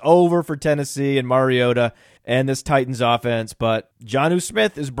 But it's over for Tennessee and Mariota and this Titans offense. But Jonnu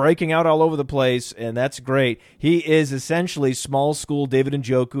Smith is breaking out all over the place, and that's great. He is essentially small school David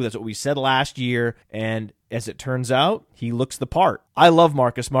Njoku. That's what we said last year. And as it turns out, he looks the part. I love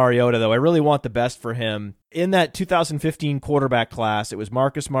Marcus Mariota, though. I really want the best for him. In that 2015 quarterback class, it was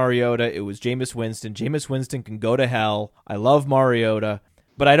Marcus Mariota. It was Jameis Winston. Jameis Winston can go to hell. I love Mariota,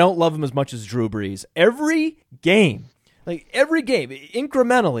 but I don't love him as much as Drew Brees. Every game,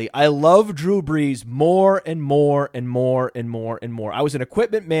 incrementally, I love Drew Brees more and more and more and more and more. I was an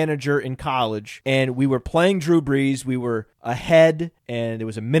equipment manager in college, and we were playing Drew Brees. We were ahead, and there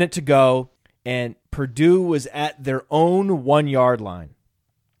was a minute to go, and Purdue was at their own 1-yard line.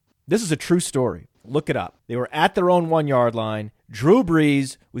 This is a true story. Look it up. They were at their own 1-yard line. Drew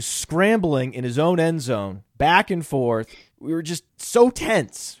Brees was scrambling in his own end zone, back and forth. We were just so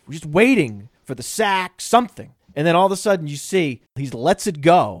tense. We're just waiting for the sack, something. And then all of a sudden you see he lets it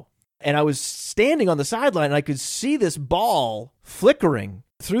go. And I was standing on the sideline and I could see this ball flickering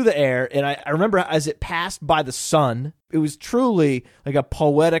through the air. And I remember as it passed by the sun, it was truly like a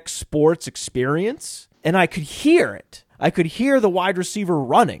poetic sports experience. And I could hear it. I could hear the wide receiver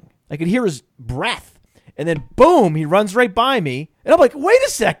running. I could hear his breath. And then, boom, he runs right by me. And I'm like, wait a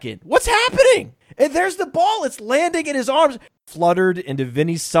second. What's happening? And there's the ball. It's landing in his arms. Fluttered into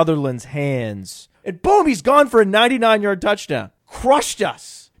Vinny Sutherland's hands. And boom, he's gone for a 99-yard touchdown. Crushed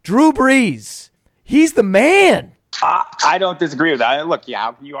us. Drew Brees. He's the man. I don't disagree with that. Look,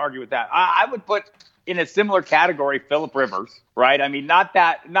 how can you argue with that? I would put in a similar category Phillip Rivers, right? I mean, not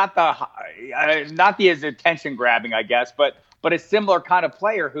the as attention grabbing, I guess, but a similar kind of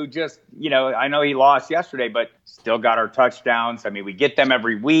player who just, I know he lost yesterday, but still got our touchdowns. I mean, we get them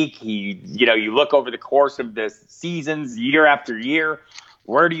every week. You look over the course of the seasons, year after year,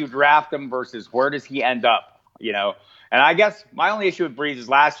 where do you draft him versus where does he end up, And I guess my only issue with Brees is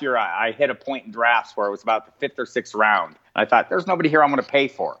last year I hit a point in drafts where it was about the 5th or 6th round. I thought, there's nobody here I'm going to pay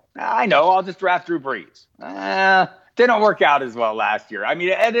for. I know, I'll just draft Drew Brees. Didn't work out as well last year. I mean,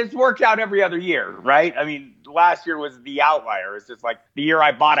 and it's worked out every other year, right? I mean, last year was the outlier. It's just like the year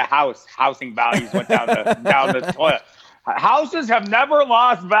I bought a house, housing values went down the toilet. Houses have never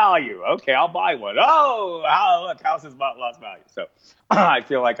lost value. Okay, I'll buy one. Look, houses lost value. So I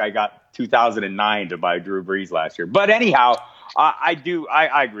feel like I got 2009 to buy Drew Brees last year. But anyhow, I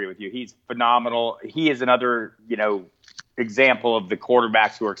agree with you. He's phenomenal. He is another, example of the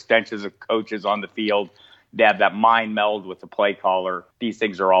quarterbacks who are extensions of coaches on the field. They have that mind meld with the play caller. These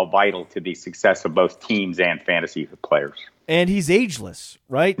things are all vital to the success of both teams and fantasy players. And he's ageless,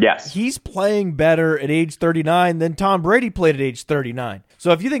 right? Yes. He's playing better at age 39 than Tom Brady played at age 39.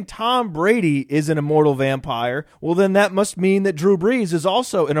 So if you think Tom Brady is an immortal vampire, well, then that must mean that Drew Brees is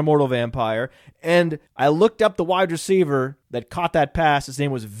also an immortal vampire. And I looked up the wide receiver that caught that pass. His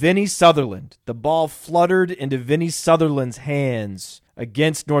name was Vinny Sutherland. The ball fluttered into Vinny Sutherland's hands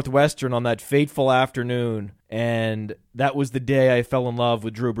against Northwestern on that fateful afternoon. And that was the day I fell in love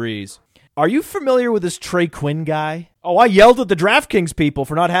with Drew Brees. Are you familiar with this Trey Quinn guy? Oh, I yelled at the DraftKings people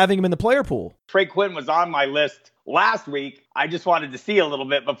for not having him in the player pool. Trey Quinn was on my list last week. I just wanted to see a little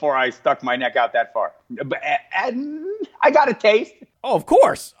bit before I stuck my neck out that far. And I got a taste. Oh, of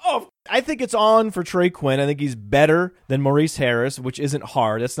course. Oh, I think it's on for Trey Quinn. I think he's better than Maurice Harris, which isn't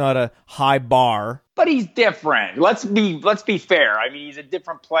hard. That's not a high bar. But he's different. Let's be fair. I mean, he's a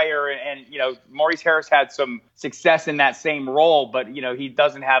different player, and Maurice Harris had some success in that same role, but he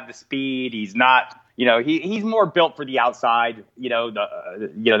doesn't have the speed. He's not. He's more built for the outside,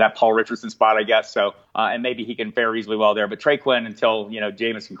 that Paul Richardson spot, I guess. So, and maybe he can fare easily well there. But Trey Quinn, until,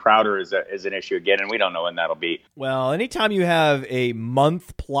 Jamison Crowder is an issue again, and we don't know when that'll be. Well, anytime you have a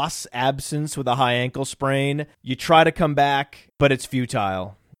month-plus absence with a high ankle sprain, you try to come back, but it's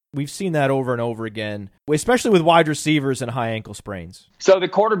futile. We've seen that over and over again, especially with wide receivers and high ankle sprains. So the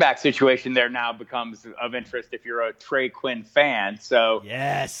quarterback situation there now becomes of interest if you're a Trey Quinn fan. So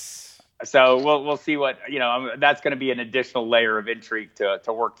yes. So we'll see what, that's going to be an additional layer of intrigue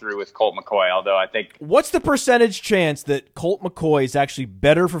to work through with Colt McCoy, although I think... What's the percentage chance that Colt McCoy is actually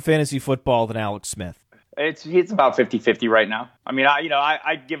better for fantasy football than Alex Smith? It's about 50-50 right now. I mean,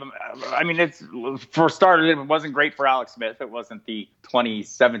 I'd give him. I mean, it's for starters, it wasn't great for Alex Smith. It wasn't the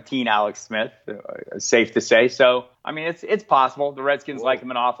 2017 Alex Smith, safe to say. So, I mean, it's possible. The Redskins like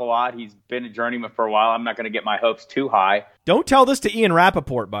him an awful lot. He's been a journeyman for a while. I'm not going to get my hopes too high. Don't tell this to Ian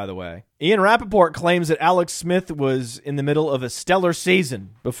Rappaport, by the way. Ian Rappaport claims that Alex Smith was in the middle of a stellar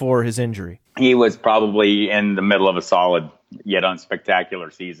season before his injury. He was probably in the middle of a solid yet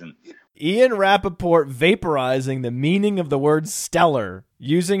unspectacular season. Ian Rappaport vaporizing the meaning of the word stellar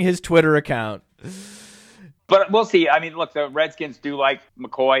using his Twitter account. But we'll see. I mean, look, the Redskins do like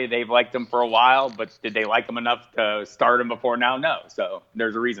McCoy. They've liked him for a while, but did they like him enough to start him before now? No. So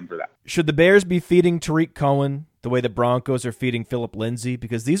there's a reason for that. Should the Bears be feeding Tariq Cohen the way the Broncos are feeding Philip Lindsay?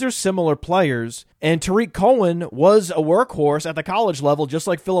 Because these are similar players, and Tariq Cohen was a workhorse at the college level, just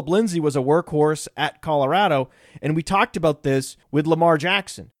like Philip Lindsay was a workhorse at Colorado. And we talked about this with Lamar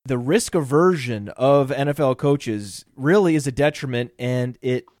Jackson. The risk aversion of NFL coaches really is a detriment, and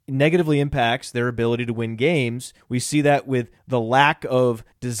it negatively impacts their ability to win games. We see that with the lack of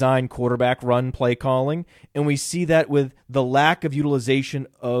design quarterback run play calling, and we see that with the lack of utilization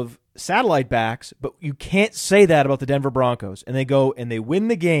of satellite backs, but you can't say that about the Denver Broncos. And they go and they win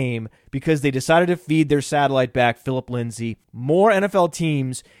the game because they decided to feed their satellite back, Philip Lindsay. More NFL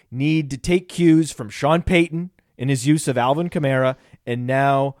teams need to take cues from Sean Payton in his use of Alvin Kamara, and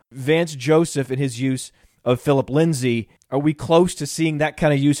now Vance Joseph in his use of Philip Lindsay. Are we close to seeing that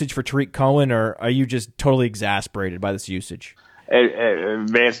kind of usage for Tariq Cohen, or are you just totally exasperated by this usage?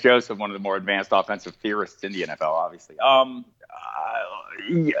 Vance Joseph, one of the more advanced offensive theorists in the NFL, obviously.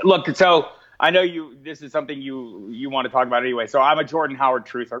 Look, so I know this is something you want to talk about anyway. So I'm a Jordan Howard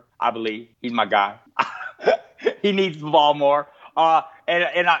truther. I believe he's my guy. He needs the ball more.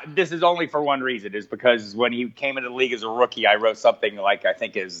 This is only for one reason, is because when he came into the league as a rookie, I wrote something like, I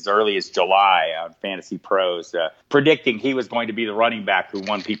think as early as July on Fantasy Pros, predicting he was going to be the running back who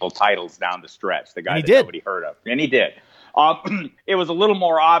won people titles down the stretch, the guy that nobody heard of. And he did. It was a little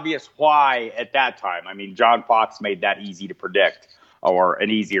more obvious why at that time. I mean, John Fox made that easy to predict, or an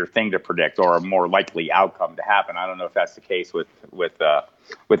easier thing to predict, or a more likely outcome to happen. I don't know if that's the case with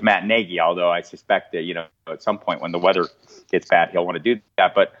Matt Nagy, although I suspect that, at some point when the weather gets bad, he'll want to do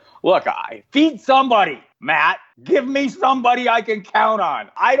that. But look, feed somebody, Matt. Give me somebody I can count on.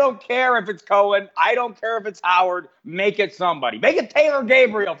 I don't care if it's Cohen. I don't care if it's Howard. Make it somebody. Make it Taylor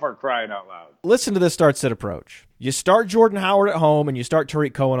Gabriel, for crying out loud. Listen to this start-sit approach. You start Jordan Howard at home, and you start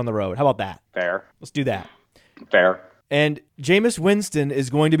Tariq Cohen on the road. How about that? Fair. Let's do that. Fair. And Jameis Winston is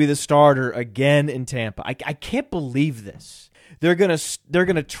going to be the starter again in Tampa. I can't believe this. They're gonna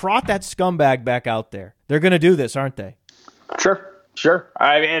trot that scumbag back out there. They're gonna do this, aren't they? Sure.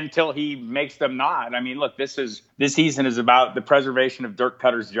 Until he makes them not. I mean, look, this season is about the preservation of Dirk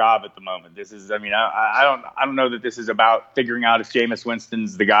Cutter's job at the moment. I don't know that this is about figuring out if Jameis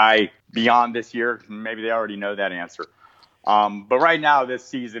Winston's the guy beyond this year. Maybe they already know that answer. But right now, this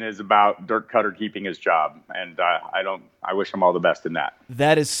season is about Dirk Cutter keeping his job, and I wish him all the best in that.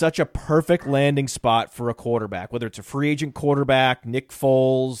 That is such a perfect landing spot for a quarterback, whether it's a free agent quarterback, Nick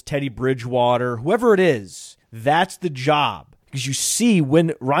Foles, Teddy Bridgewater, whoever it is. That's the job. Because you see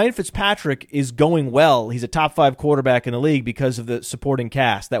when Ryan Fitzpatrick is going well, he's a top 5 quarterback in the league because of the supporting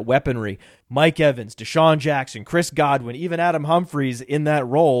cast, that weaponry. Mike Evans, Deshaun Jackson, Chris Godwin, even Adam Humphries in that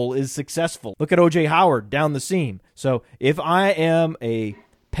role is successful. Look at O.J. Howard down the seam. So if I am a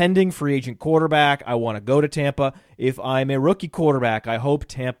pending free agent quarterback, I want to go to Tampa. If I'm a rookie quarterback, I hope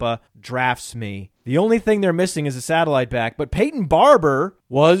Tampa drafts me. The only thing they're missing is a satellite back, but Peyton Barber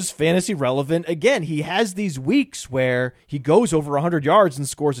was fantasy relevant. Again, he has these weeks where he goes over 100 yards and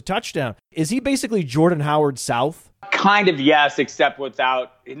scores a touchdown. Is he basically Jordan Howard South? Kind of, yes, except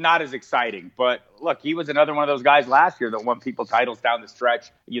without, not as exciting. But look, he was another one of those guys last year that won people titles down the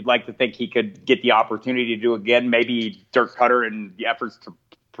stretch. You'd like to think he could get the opportunity to do again. Maybe Dirk Cutter and the efforts to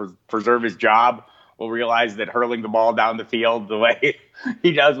preserve his job will realize that hurling the ball down the field the way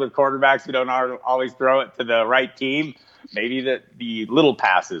he does with quarterbacks who don't always throw it to the right team, maybe the little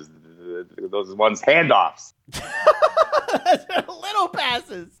passes, those ones, handoffs. Little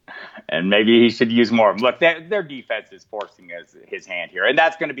passes. And maybe he should use more. Look, their defense is forcing his hand here, and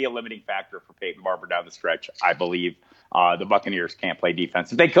that's going to be a limiting factor for Peyton Barber down the stretch, I believe. The Buccaneers can't play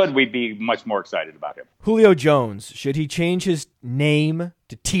defense. If they could, we'd be much more excited about him. Julio Jones, should he change his name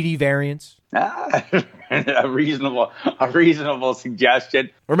to TD Variance? A reasonable suggestion.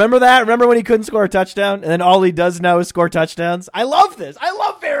 Remember that? Remember when he couldn't score a touchdown, and then all he does now is score touchdowns? I love this. I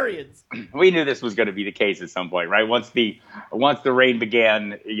love variance. We knew this was going to be the case at some point, right? Once the rain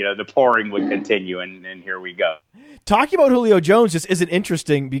began, the pouring would continue, and here we go. Talking about Julio Jones just isn't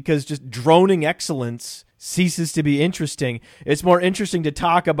interesting because just droning excellence ceases to be interesting. It's more interesting to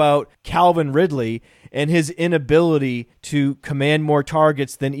talk about Calvin Ridley and his inability to command more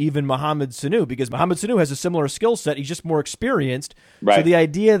targets than even Mohamed Sanu, because Mohamed Sanu has a similar skill set. He's just more experienced. Right. So the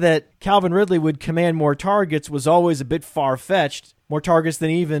idea that Calvin Ridley would command more targets was always a bit far-fetched, more targets than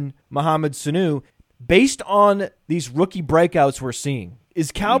even Mohamed Sanu. Based on these rookie breakouts we're seeing,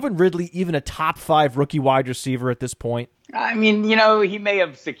 is Calvin Ridley even a top 5 rookie wide receiver at this point? I mean, he may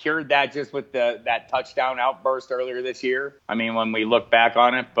have secured that just with that touchdown outburst earlier this year. I mean, when we look back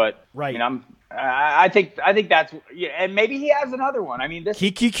on it, but right. I think that's, and maybe he has another one. I mean,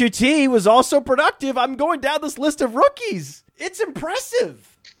 Kiki QT was also productive. I'm going down this list of rookies. It's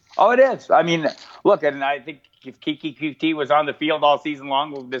impressive. Oh, it is. I mean, look, and I think if Kiki QT was on the field all season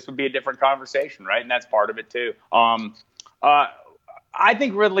long, well, this would be a different conversation, right? And that's part of it too. I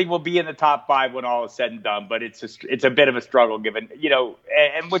think Ridley will be in the top 5 when all is said and done, but it's a bit of a struggle given,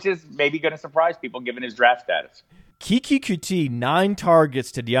 and which is maybe going to surprise people given his draft status. Kiki QT, 9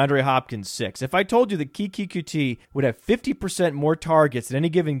 targets to DeAndre Hopkins, 6. If I told you that Kiki QT would have 50% more targets in any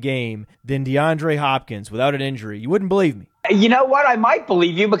given game than DeAndre Hopkins without an injury, you wouldn't believe me. You know what? I might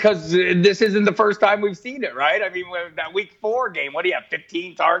believe you because this isn't the first time we've seen it, right? I mean, that week 4 game, what do you have,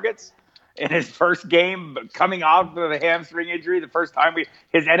 15 targets? In his first game coming off of a hamstring injury, the first time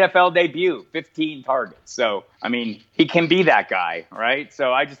his NFL debut, 15 targets. So, I mean, he can be that guy, right?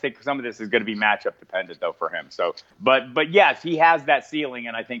 So I just think some of this is going to be matchup dependent though for him. So, but yes, he has that ceiling,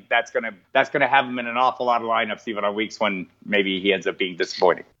 and I think that's going to have him in an awful lot of lineups, even on weeks when maybe he ends up being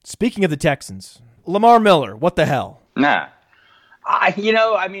disappointing. Speaking of the Texans, Lamar Miller, what the hell? Nah,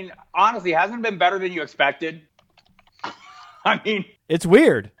 honestly, hasn't been better than you expected. I mean, it's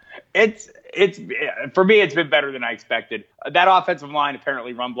weird. It's for me, it's been better than I expected. That offensive line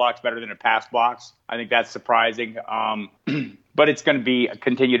apparently run blocks better than it pass blocks. I think that's surprising. But it's going to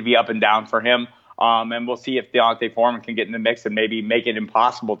continue to be up and down for him. And we'll see if Deontay Foreman can get in the mix and maybe make it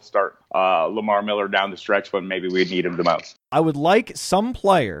impossible to start Lamar Miller down the stretch when maybe we need him the most. I would like some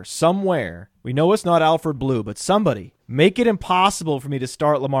player somewhere, we know it's not Alfred Blue, but somebody, make it impossible for me to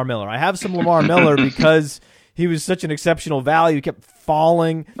start Lamar Miller. I have some Lamar Miller because he was such an exceptional value. He kept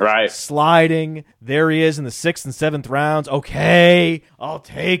falling, sliding. There he is in the 6th and 7th rounds. Okay, I'll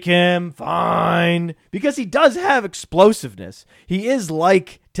take him. Fine. Because he does have explosiveness. He is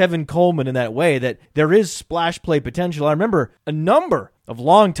like Tevin Coleman in that way, that there is splash play potential. I remember a number of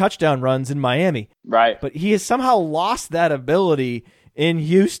long touchdown runs in Miami. Right. But he has somehow lost that ability in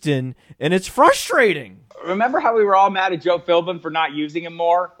Houston, and it's frustrating. Remember how we were all mad at Joe Philbin for not using him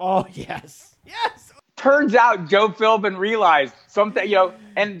more? Oh, yes. Yes. Turns out Joe Philbin realized something,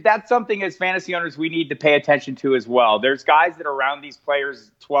 and that's something as fantasy owners we need to pay attention to as well. There's guys that are around these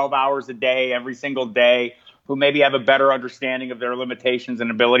players 12 hours a day, every single day, who maybe have a better understanding of their limitations and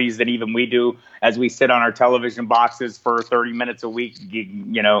abilities than even we do as we sit on our television boxes for 30 minutes a week,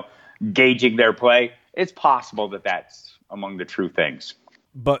 gauging their play. It's possible that that's among the true things.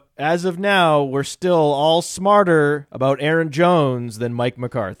 But as of now, we're still all smarter about Aaron Jones than Mike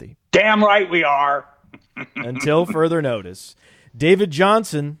McCarthy. Damn right we are. Until further notice. David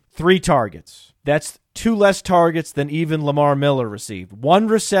Johnson, 3 targets. That's 2 less targets than even Lamar Miller received. 1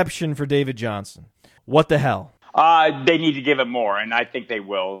 reception for David Johnson. What the hell? They need to give it more, and I think they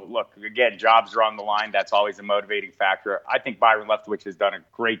will. Look, again, jobs are on the line. That's always a motivating factor. I think Byron Leftwich has done a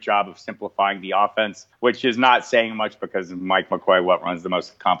great job of simplifying the offense, which is not saying much because Mike McCoy runs the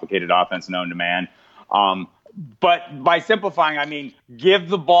most complicated offense known to man. But by simplifying, I mean, give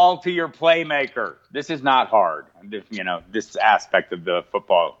the ball to your playmaker. This is not hard. This aspect of the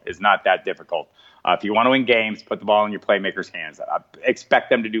football is not that difficult. If you want to win games, put the ball in your playmaker's hands. I expect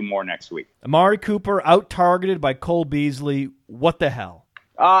them to do more next week. Amari Cooper out-targeted by Cole Beasley. What the hell?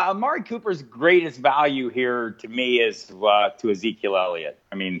 Amari Cooper's greatest value here to me is to Ezekiel Elliott.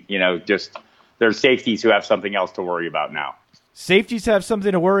 I mean, just there's safeties who have something else to worry about now. Safeties have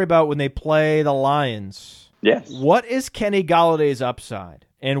something to worry about when they play the Lions. Yes. What is Kenny Galladay's upside?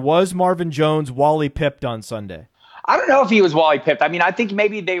 And was Marvin Jones Wally pipped on Sunday? I don't know if he was Wally pipped. I mean, I think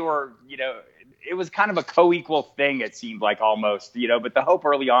maybe they were, it was kind of a co-equal thing, it seemed like almost, but the hope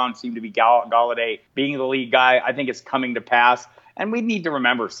early on seemed to be Galladay being the lead guy. I think it's coming to pass. And we need to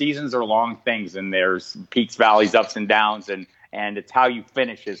remember seasons are long things, and there's peaks, valleys, ups and downs, and it's how you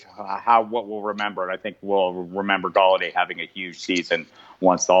finish is what we'll remember. And I think we'll remember Galladay having a huge season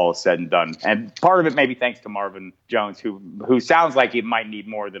once all is said and done. And part of it maybe thanks to Marvin Jones, who sounds like he might need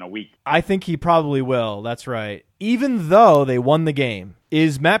more than a week. I think he probably will. That's right. Even though they won the game,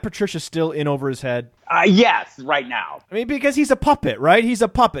 is Matt Patricia still in over his head? Yes, right now. I mean, because he's a puppet, right? He's a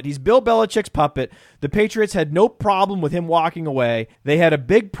puppet. He's Bill Belichick's puppet. The Patriots had no problem with him walking away. They had a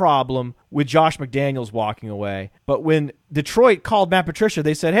big problem with Josh McDaniels walking away. But when Detroit called Matt Patricia,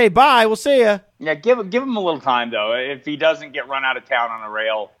 they said, hey, bye, we'll see ya. Yeah, give him a little time, though. If he doesn't get run out of town on a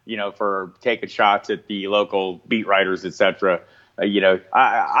rail, for taking shots at the local beat writers, etc.,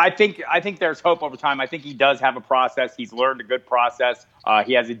 I think there's hope over time. I think he does have a process. He's learned a good process.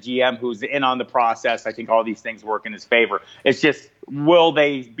 He has a GM who's in on the process. I think all these things work in his favor. It's just, will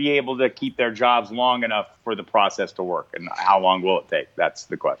they be able to keep their jobs long enough for the process to work? And how long will it take? That's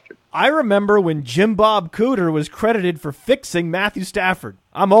the question. I remember when Jim Bob Cooter was credited for fixing Matthew Stafford.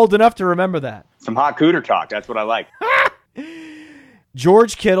 I'm old enough to remember that. Some hot Cooter talk. That's what I like.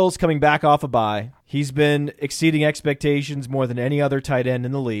 George Kittle's coming back off a bye. He's been exceeding expectations more than any other tight end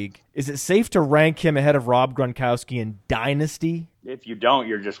in the league. Is it safe to rank him ahead of Rob Gronkowski in Dynasty? If you don't,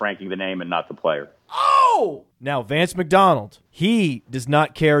 you're just ranking the name and not the player. Oh! Now, Vance McDonald, he does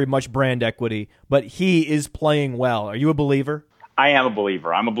not carry much brand equity, but he is playing well. Are you a believer? I am a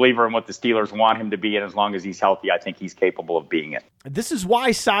believer. I'm a believer in what the Steelers want him to be, and as long as he's healthy, I think he's capable of being it. This is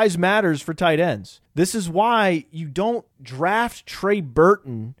why size matters for tight ends. This is why you don't draft Trey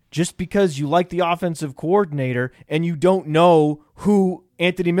Burton just because you like the offensive coordinator and you don't know who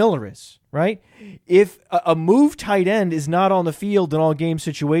Anthony Miller is, right? If a move tight end is not on the field in all game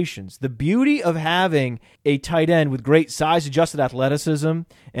situations, the beauty of having a tight end with great size-adjusted athleticism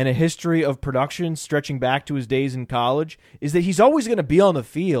and a history of production stretching back to his days in college is that he's always going to be on the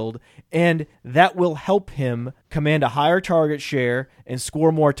field, and that will help him command a higher target share and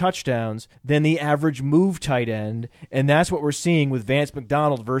score more touchdowns than the average move tight end, and that's what we're seeing with Vance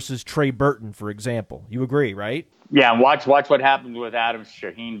McDonald versus Trey Burton, for example. You agree, right? Yeah, and watch what happens with Adam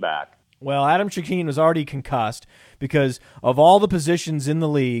Shaheen back. Well, Adam Shaheen was already concussed because of all the positions in the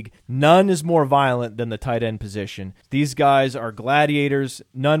league, none is more violent than the tight end position. These guys are gladiators,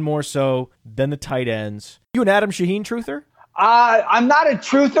 none more so than the tight ends. You an Adam Shaheen truther? I'm not a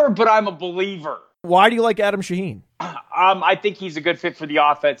truther, but I'm a believer. Why do you like Adam Shaheen? I think he's a good fit for the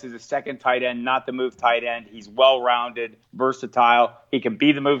offense as a second tight end, not the move tight end. He's well-rounded, versatile. He can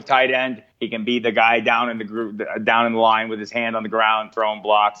be the move tight end. He can be the guy down in the line with his hand on the ground, throwing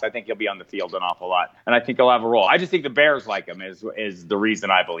blocks. I think he'll be on the field an awful lot, and I think he'll have a role. I just think the Bears like him is the reason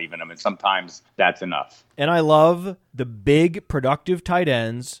I believe in him, and sometimes that's enough. And I love the big, productive tight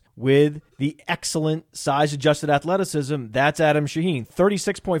ends with the excellent size-adjusted athleticism. That's Adam Shaheen.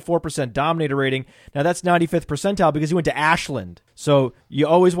 36.4% dominator rating. Now, that's 95th percentile because he went to Ashland. So you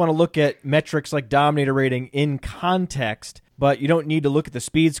always want to look at metrics like dominator rating in context, but you don't need to look at the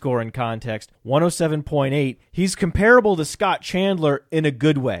speed score in context. 107.8. He's comparable to Scott Chandler in a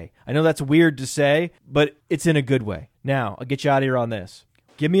good way. I know that's weird to say, but it's in a good way. Now, I'll get you out of here on this.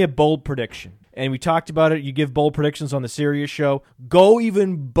 Give me a bold prediction. And we talked about it. You give bold predictions on the Sirius show. Go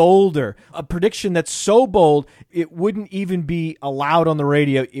even bolder. A prediction that's so bold, it wouldn't even be allowed on the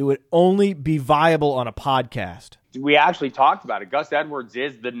radio. It would only be viable on a podcast. We actually talked about it. Gus Edwards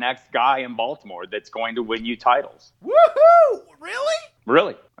is the next guy in Baltimore that's going to win you titles. Woohoo! Really?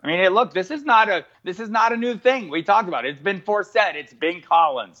 Really. I mean, hey, look, this is not a new thing. We talked about it. It's been Forsett. It's been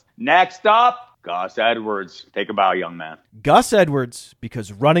Collins. Next up, Gus Edwards. Take a bow, young man. Gus Edwards,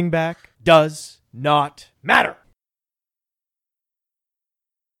 because running back does not matter.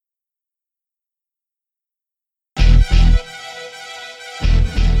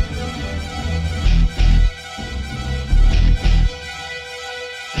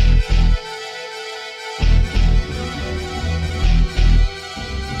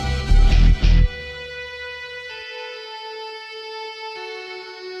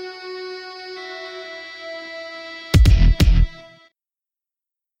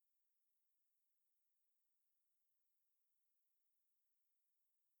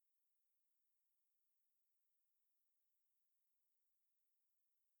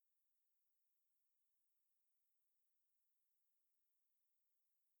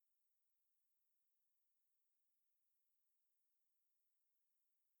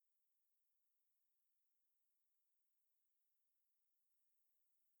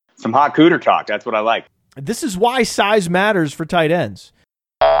 Some hot cooter talk. That's what I like. This is why size matters for tight ends.